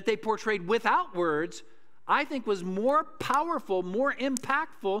they portrayed without words, I think, was more powerful, more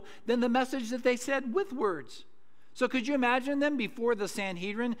impactful than the message that they said with words. So could you imagine them before the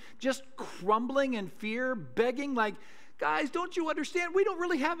Sanhedrin just crumbling in fear, begging like, guys, don't you understand? We don't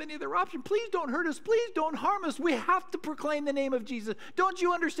really have any other option. Please don't hurt us. Please don't harm us. We have to proclaim the name of Jesus. Don't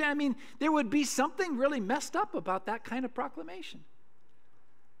you understand? I mean, there would be something really messed up about that kind of proclamation.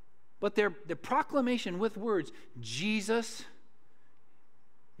 But their proclamation with words, Jesus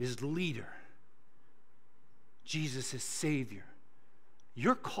is leader. Jesus is Savior.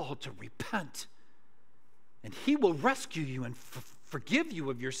 You're called to repent, and He will rescue you and forgive you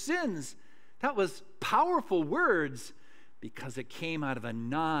of your sins. That was powerful words because it came out of a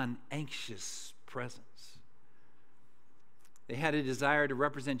non-anxious presence. They had a desire to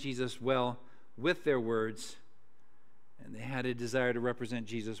represent Jesus well with their words, and they had a desire to represent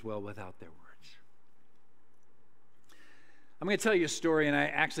Jesus well without their words. I'm going to tell you a story, and I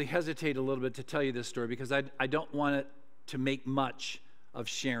actually hesitate a little bit to tell you this story because I don't want it to make much of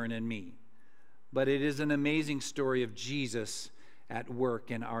Sharon and me. But it is an amazing story of Jesus at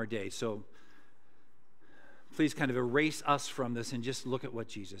work in our day. So please kind of erase us from this and just look at what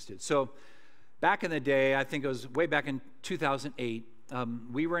Jesus did. So back in the day, I think it was way back in 2008,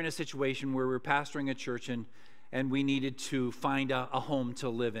 we were in a situation where we were pastoring a church and we needed to find a home to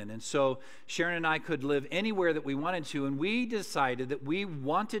live in. And so Sharon and I could live anywhere that we wanted to, and we decided that we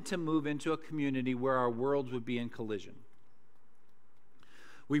wanted to move into a community where our worlds would be in collision.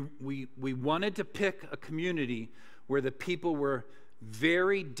 We wanted to pick a community where the people were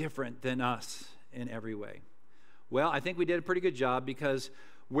very different than us in every way. Well, I think we did a pretty good job because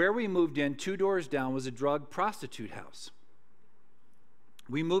where we moved in, 2 doors down, was a drug prostitute house.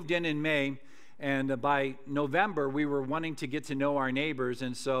 We moved in May, and by November, we were wanting to get to know our neighbors,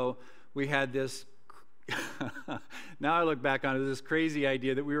 and so we had this, now I look back on it, this crazy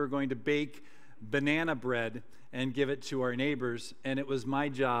idea that we were going to bake banana bread and give it to our neighbors, and it was my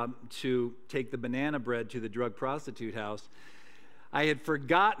job to take the banana bread to the drug prostitute house. I had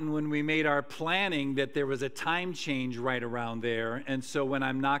forgotten when we made our planning that there was a time change right around there, and so when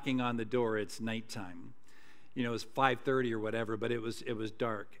I'm knocking on the door, it's nighttime. You know, it was 5:30 or whatever, but it was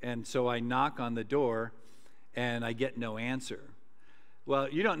dark. And so I knock on the door, and I get no answer. Well,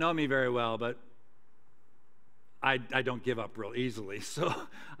 you don't know me very well, but I don't give up real easily. So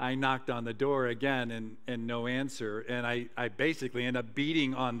I knocked on the door again, and no answer. And I basically end up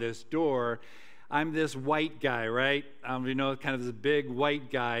beating on this door. I'm this white guy, right? You know, kind of this big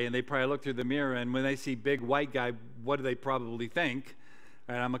white guy, and they probably look through the mirror, and when they see big white guy, what do they probably think?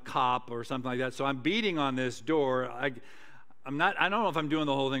 Right, I'm a cop or something like that. So I'm beating on this door. I don't know if I'm doing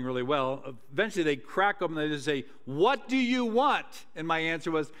the whole thing really well. Eventually they crack open and they just say, "What do you want?" And my answer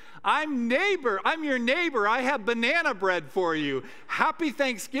was, I'm your neighbor. I have banana bread for you. Happy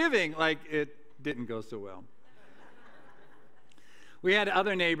Thanksgiving. Like, it didn't go so well. We had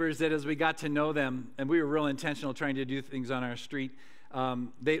other neighbors that as we got to know them, and we were real intentional trying to do things on our street,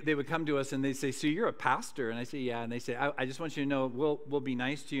 they would come to us and they'd say, "So you're a pastor?" And I say, "Yeah." And they say, I just want you to know we'll be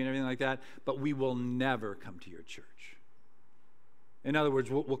nice to you and everything like that, but we will never come to your church. In other words,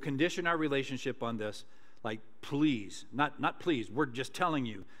 we'll condition our relationship on this. Like, please, not please, we're just telling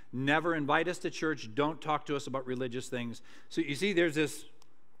you, never invite us to church. Don't talk to us about religious things. So you see, there's this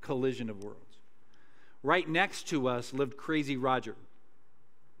collision of worlds. Right next to us lived Crazy Roger.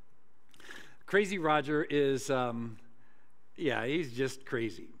 Crazy Roger is... he's just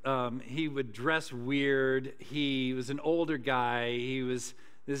crazy. He would dress weird. He was an older guy. He was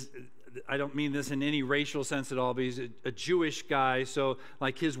this, I don't mean this in any racial sense at all, but he's a Jewish guy, so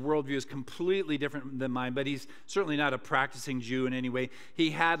like his worldview is completely different than mine, but he's certainly not a practicing Jew in any way.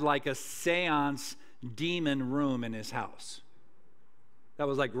 He had like a seance demon room in his house. That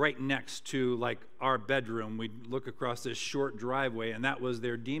was like right next to like our bedroom. We'd look across this short driveway, and that was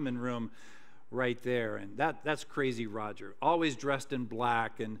their demon room right there. And that's Crazy Roger, always dressed in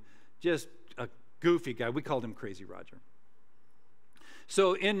black and just a goofy guy. We called him Crazy Roger.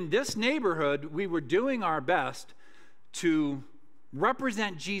 So in this neighborhood, we were doing our best to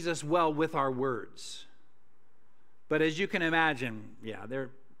represent Jesus well with our words. But as you can imagine,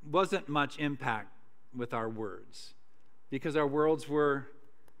 there wasn't much impact with our words because our worlds were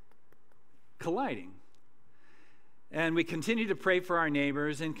colliding. And we continue to pray for our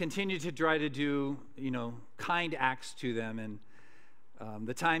neighbors and continue to try to do, kind acts to them. And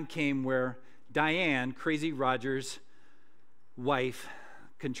the time came where Diane, Crazy Roger's wife,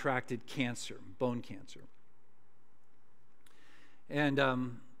 contracted cancer, bone cancer. And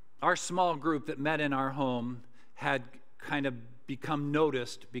our small group that met in our home had kind of become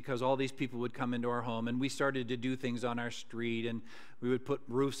noticed because all these people would come into our home, and we started to do things on our street, and we would put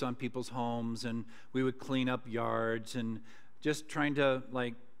roofs on people's homes, and we would clean up yards, and just trying to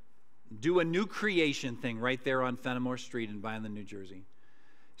do a new creation thing right there on Fenimore Street in Vineland, New Jersey.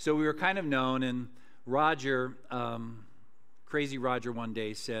 So we were kind of known, and Roger, Crazy Roger, one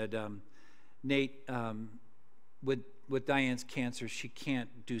day said, Nate, with Diane's cancer, she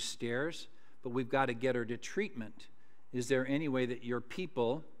can't do stairs, but we've got to get her to treatment. Is there any way that your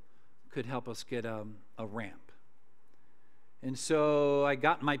people could help us get a ramp? And so I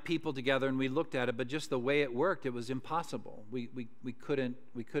got my people together and we looked at it, but just the way it worked, it was impossible. We couldn't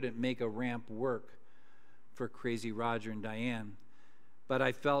make a ramp work for Crazy Roger and Diane. But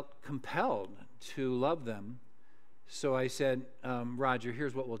I felt compelled to love them. So I said, Roger,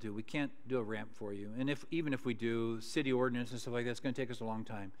 here's what we'll do. We can't do a ramp for you. And even if we do, city ordinance and stuff like that, it's going to take us a long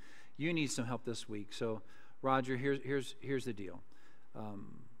time. You need some help this week. So Roger, here's the deal.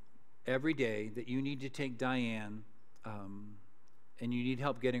 Every day that you need to take Diane and you need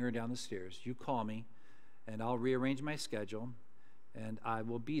help getting her down the stairs, you call me, and I'll rearrange my schedule, and I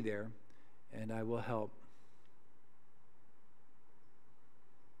will be there, and I will help.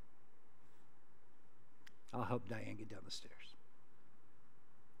 I'll help Diane get down the stairs.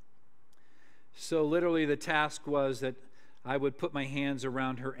 So literally the task was that I would put my hands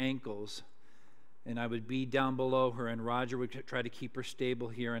around her ankles, and I would be down below her, and Roger would try to keep her stable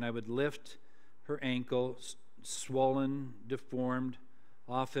here, and I would lift her ankle, swollen, deformed,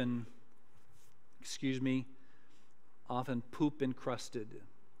 often poop encrusted.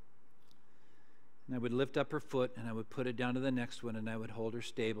 And I would lift up her foot, and I would put it down to the next one, and I would hold her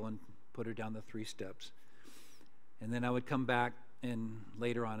stable and put her down the 3 steps. And then I would come back and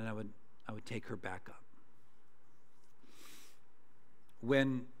later on, and I would take her back up.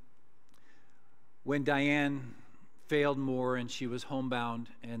 When Diane failed more and she was homebound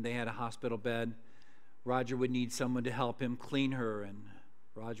and they had a hospital bed, Roger would need someone to help him clean her, and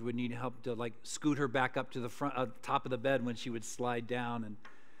Roger would need help to scoot her back up to the front, top of the bed when she would slide down,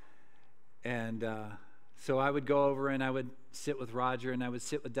 and so I would go over and I would sit with Roger and I would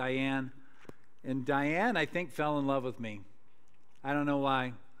sit with Diane, and Diane, I think, fell in love with me. I don't know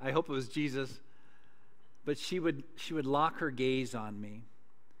why. I hope it was Jesus, but she would lock her gaze on me,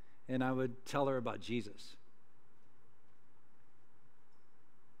 and I would tell her about Jesus.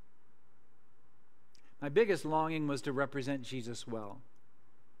 My biggest longing was to represent Jesus well.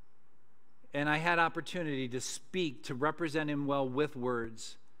 And I had opportunity to speak, to represent him well with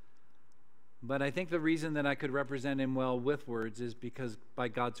words. But I think the reason that I could represent him well with words is because by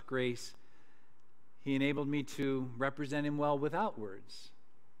God's grace, he enabled me to represent him well without words.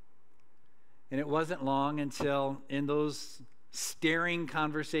 And it wasn't long until in those staring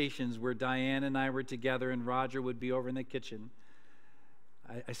conversations where Diane and I were together and Roger would be over in the kitchen,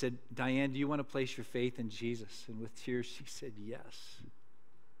 I said, Diane, do you want to place your faith in Jesus? And with tears, she said, yes.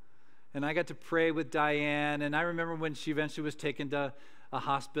 And I got to pray with Diane, and I remember when she eventually was taken to a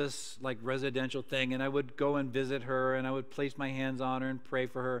hospice, residential thing, and I would go and visit her, and I would place my hands on her and pray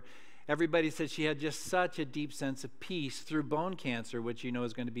for her. Everybody said she had just such a deep sense of peace through bone cancer, which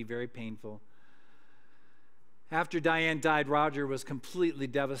is going to be very painful. After Diane died, Roger was completely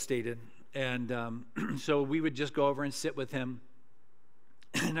devastated, and so we would just go over and sit with him.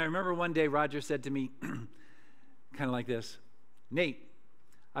 And I remember one day Roger said to me, kind of like this, Nate,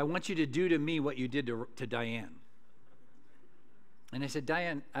 I want you to do to me what you did to Diane. And I said,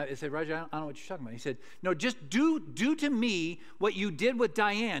 Roger, I don't know what you're talking about. He said, no, just do to me what you did with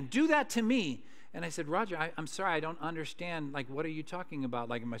Diane. Do that to me. And I said, Roger, I'm sorry, I don't understand. What are you talking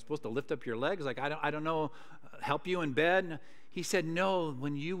about? Am I supposed to lift up your legs? I don't know, help you in bed? He said, no,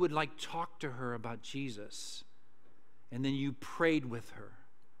 when you would talk to her about Jesus, and then you prayed with her,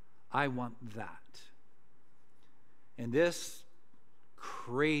 I want that. And this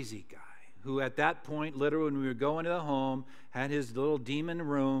crazy guy, who at that point, literally when we were going to the home, had his little demon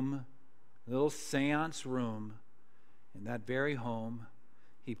room, little seance room. In that very home,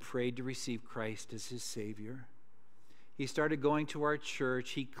 he prayed to receive Christ as his Savior. He started going to our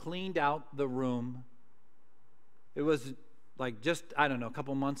church. He cleaned out the room. It was a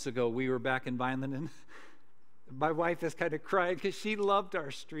couple months ago, we were back in Vineland, and my wife is kind of crying because she loved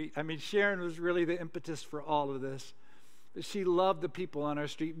our street. I mean, Sharon was really the impetus for all of this. She loved the people on our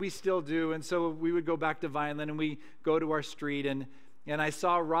street. We still do. And so we would go back to Vineland and we go to our street. And I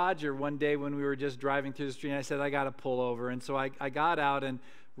saw Roger one day when we were just driving through the street. And I said, I got to pull over. And so I got out, and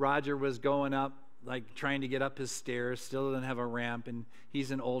Roger was going up, like trying to get up his stairs, still didn't have a ramp. And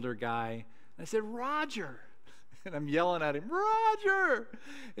he's an older guy. And I said, Roger. And I'm yelling at him, Roger.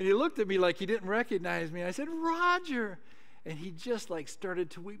 And he looked at me like he didn't recognize me. I said, Roger. And he just like started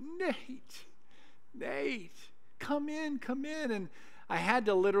to weep. Nate, come in. And I had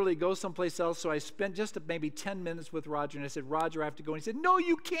to literally go someplace else, so I spent just maybe 10 minutes with Roger, and I said, Roger, I have to go. And he said, no,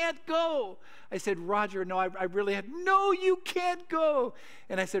 you can't go. I said, Roger, no, I really have. No, you can't go.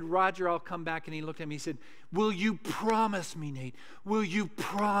 And I said, Roger, I'll come back. And he looked at me, he said, will you promise me, Nate? Will you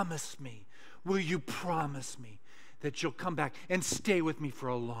promise me? Will you promise me that you'll come back and stay with me for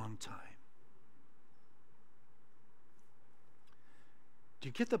a long time? Do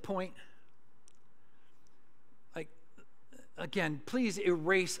you get the point? Again, please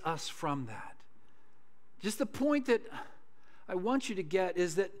erase us from that. Just the point that I want you to get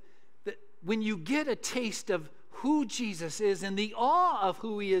is that when you get a taste of who Jesus is and the awe of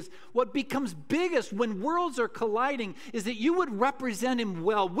who he is, what becomes biggest when worlds are colliding is that you would represent him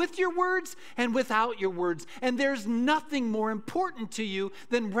well with your words and without your words. And there's nothing more important to you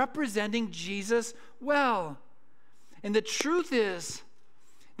than representing Jesus well. And the truth is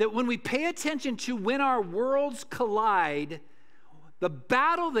that when we pay attention to when our worlds collide, the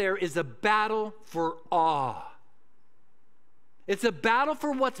battle there is a battle for awe. It's a battle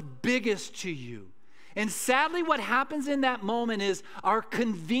for what's biggest to you. And sadly, what happens in that moment is our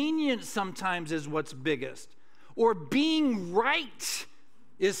convenience sometimes is what's biggest. Or being right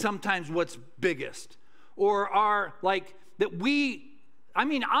is sometimes what's biggest. Or honestly,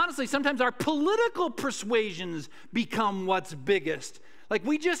 sometimes our political persuasions become what's biggest. Like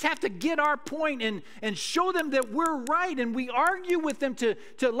we just have to get our point and show them that we're right, and we argue with them to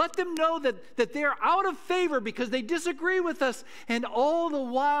let them know that they're out of favor because they disagree with us. And all the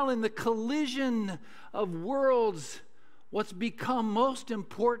while in the collision of worlds, what's become most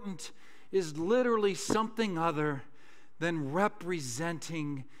important is literally something other than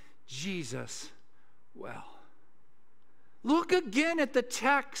representing Jesus well. Look again at the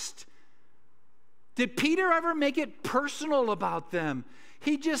text. Did Peter ever make it personal about them?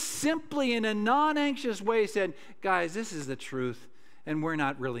 He just simply, in a non-anxious way, said, guys, this is the truth, and we're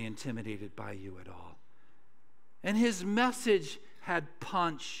not really intimidated by you at all. And his message had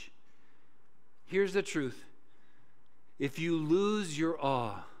punch. Here's the truth. If you lose your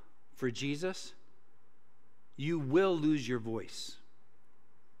awe for Jesus, you will lose your voice.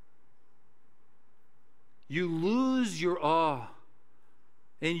 You lose your awe,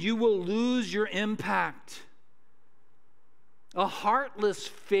 and you will lose your impact. A heartless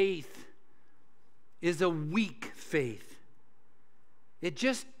faith is a weak faith. It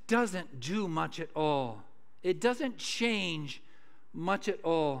just doesn't do much at all. It doesn't change much at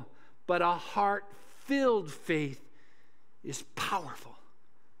all. But a heart-filled faith is powerful.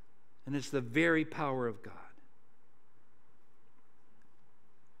 And it's the very power of God.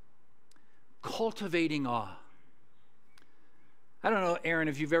 Cultivating awe. I don't know, Aaron,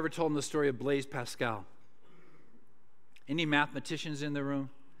 if you've ever told them the story of Blaise Pascal. Any mathematicians in the room?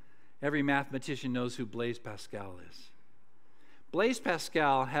 Every mathematician knows who Blaise Pascal is. Blaise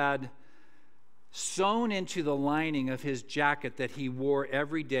Pascal had sewn into the lining of his jacket that he wore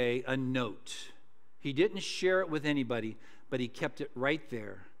every day a note. He didn't share it with anybody, but he kept it right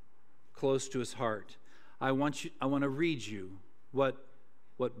there, close to his heart. I want to read you what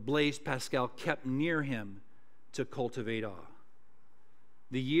Blaise Pascal kept near him to cultivate awe.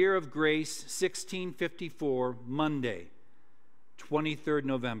 The year of grace, 1654, Monday, 23rd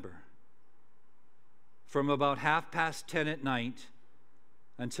November. From about 10:30 at night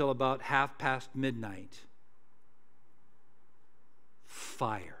until about midnight, midnight.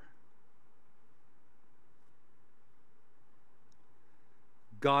 Fire.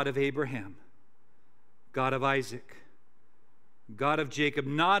 God of Abraham, God of Isaac, God of Jacob,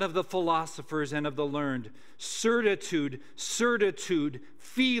 not of the philosophers and of the learned, certitude,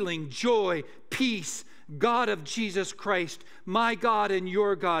 feeling, joy, peace, God of Jesus Christ, my God and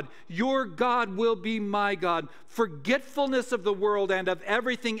your God will be my God, forgetfulness of the world and of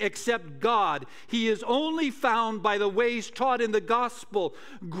everything except God. He is only found by the ways taught in the gospel,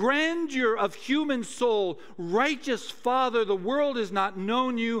 grandeur of human soul, righteous Father, the world has not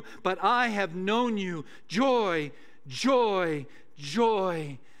known you, but I have known you, joy, joy,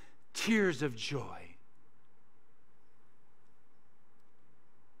 joy, tears of joy.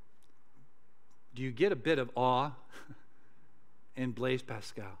 Do you get a bit of awe in Blaise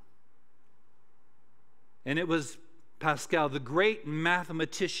Pascal? And it was Pascal, the great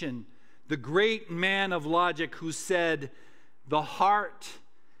mathematician, the great man of logic, who said, "The heart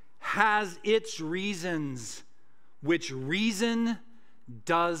has its reasons, which reason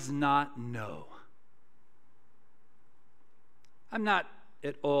does not know." I'm not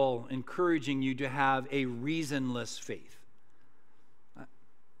at all encouraging you to have a reasonless faith.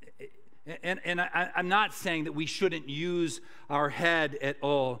 I'm not saying that we shouldn't use our head at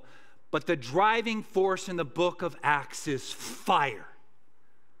all, but the driving force in the book of Acts is fire.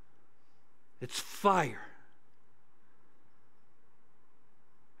 It's fire.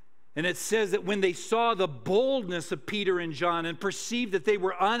 And it says that when they saw the boldness of Peter and John and perceived that they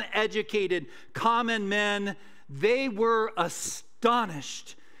were uneducated, common men, they were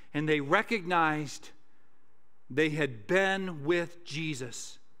astonished, and they recognized they had been with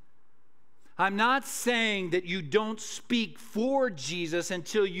Jesus. I'm not saying that you don't speak for Jesus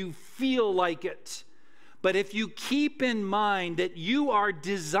until you feel like it. But if you keep in mind that you are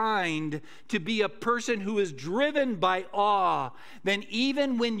designed to be a person who is driven by awe, then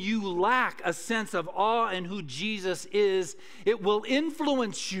even when you lack a sense of awe in who Jesus is, it will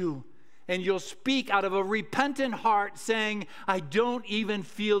influence you. And you'll speak out of a repentant heart saying, I don't even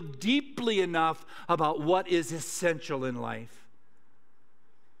feel deeply enough about what is essential in life.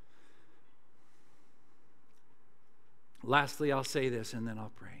 Lastly, I'll say this and then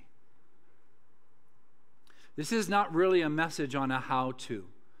I'll pray. This is not really a message on a how-to.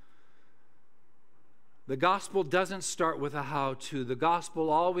 The gospel doesn't start with a how-to. The gospel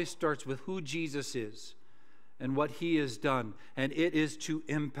always starts with who Jesus is and what he has done, and it is to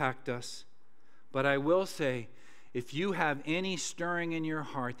impact us. But I will say, if you have any stirring in your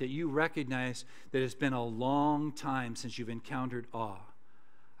heart that you recognize that it's been a long time since you've encountered awe,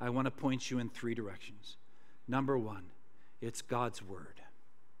 I want to point you in 3 directions. Number 1, it's God's word.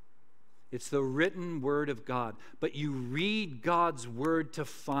 It's the written word of God. But you read God's word to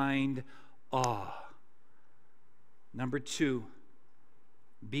find awe. Number 2,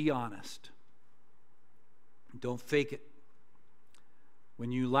 be honest. Don't fake it.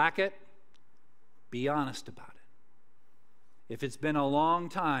 When you lack it, be honest about it. If it's been a long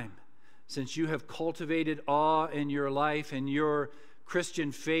time since you have cultivated awe in your life and your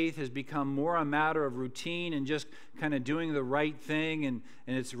Christian faith has become more a matter of routine and just kind of doing the right thing, and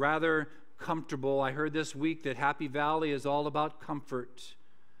it's rather comfortable. I heard this week that Happy Valley is all about comfort.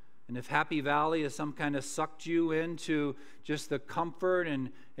 And if Happy Valley has some kind of sucked you into just the comfort and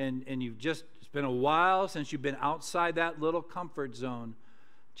you've just, it's been a while since you've been outside that little comfort zone,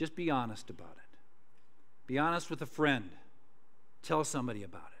 just be honest about it. Be honest with a friend. Tell somebody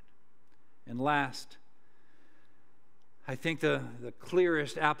about it. And last, I think the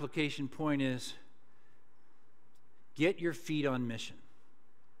clearest application point is get your feet on mission.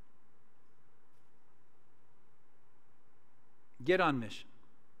 Get on mission.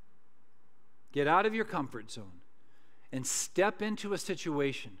 Get out of your comfort zone and step into a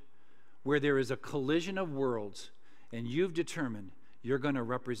situation where there is a collision of worlds and you've determined you're going to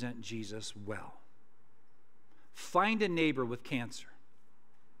represent Jesus well. Find a neighbor with cancer.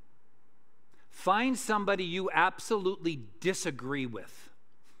 Find somebody you absolutely disagree with.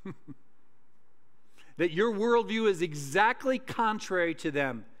 That your worldview is exactly contrary to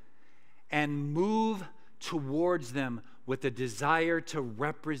them, and move towards them with a desire to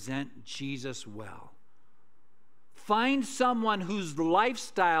represent Jesus well. Find someone whose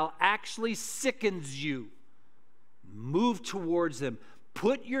lifestyle actually sickens you. Move towards them.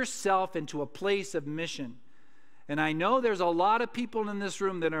 Put yourself into a place of mission. And I know there's a lot of people in this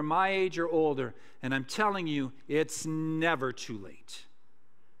room that are my age or older, and I'm telling you, it's never too late.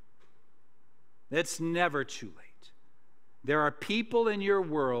 It's never too late. There are people in your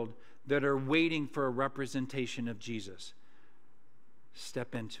world that are waiting for a representation of Jesus.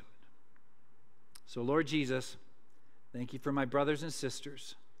 Step into it. So, Lord Jesus, thank you for my brothers and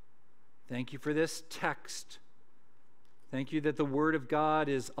sisters. Thank you for this text. Thank you that the Word of God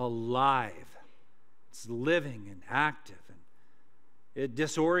is alive. It's living and active. And it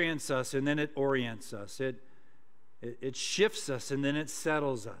disorients us and then it orients us. It shifts us and then it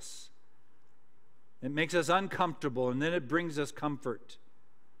settles us. It makes us uncomfortable and then it brings us comfort.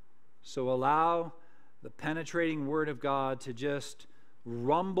 So allow the penetrating Word of God to just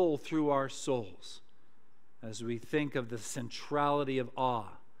rumble through our souls as we think of the centrality of awe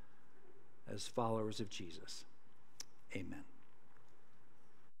as followers of Jesus. Amen.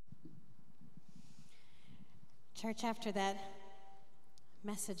 Church, after that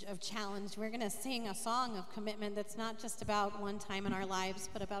message of challenge, we're going to sing a song of commitment that's not just about one time in our lives,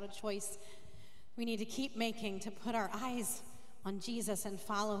 but about a choice we need to keep making to put our eyes on Jesus and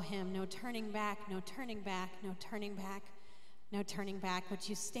follow him. No turning back, no turning back, no turning back, no turning back. Would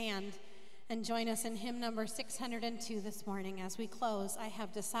you stand and join us in hymn number 602 this morning as we close? I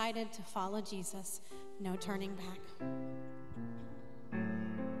have decided to follow Jesus. No turning back.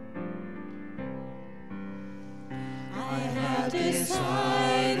 I have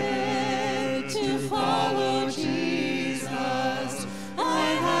decided to follow Jesus. I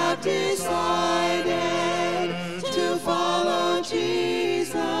have decided to follow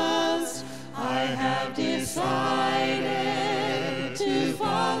Jesus. I have decided to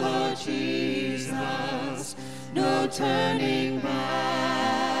follow Jesus. No turning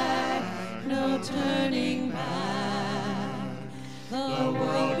back, no turning back. The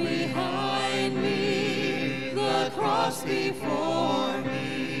world behind me, the cross before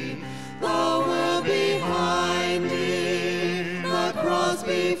me, the world behind me, the cross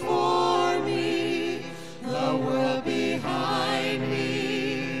before me, the world behind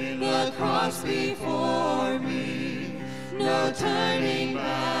me, the cross before me. No turning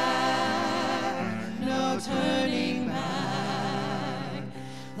back, no turning back.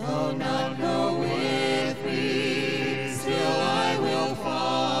 Though none go with me, still I will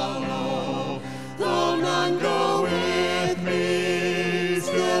follow. Though none go with me,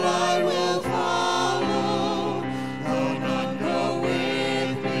 still I will follow. Though none go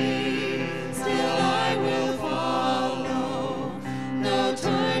with me, still I will follow. No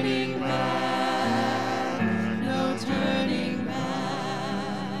turning back, no turning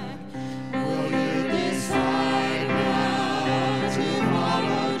back. Will you decide now to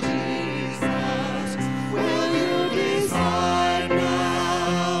follow Jesus? Will you decide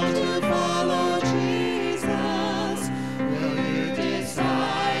now to follow Jesus? Will you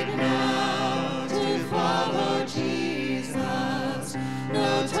decide now to follow Jesus?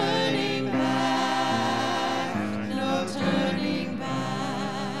 No turning back, no turning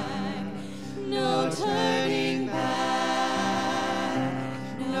back, no turning back,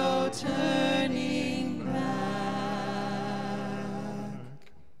 no turning back.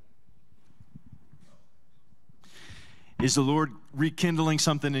 Is the Lord rekindling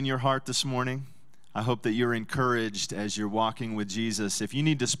something in your heart this morning? I hope that you're encouraged as you're walking with Jesus. If you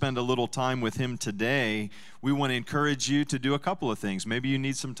need to spend a little time with him today, we want to encourage you to do a couple of things. Maybe you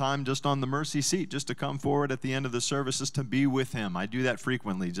need some time just on the mercy seat, just to come forward at the end of the services to be with him. I do that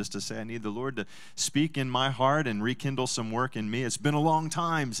frequently, just to say I need the Lord to speak in my heart and rekindle some work in me. It's been a long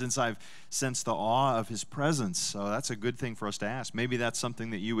time since I've sensed the awe of his presence, so that's a good thing for us to ask. Maybe that's something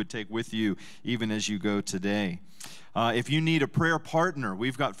that you would take with you even as you go today. If you need a prayer partner,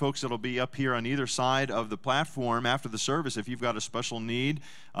 we've got folks that will be up here on either side of the platform after the service. If you've got a special need,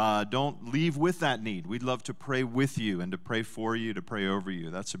 don't leave with that need. We'd love to pray with you and to pray for you, to pray over you.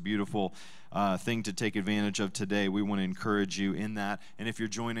 That's a beautiful thing to take advantage of today. We want to encourage you in that. And if you're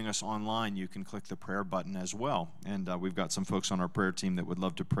joining us online, you can click the prayer button as well. And we've got some folks on our prayer team that would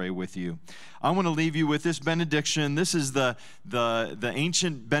love to pray with you. I want to leave you with this benediction. This is the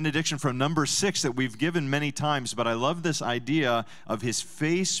ancient benediction from number 6 that we've given many times, but I love this idea of his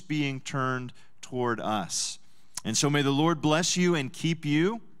face being turned toward us. And so may the Lord bless you and keep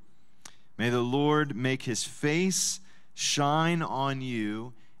you. May the Lord make his face shine on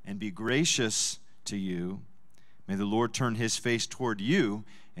you and be gracious to you. May the Lord turn his face toward you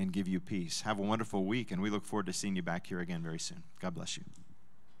and give you peace. Have a wonderful week, and we look forward to seeing you back here again very soon. God bless you.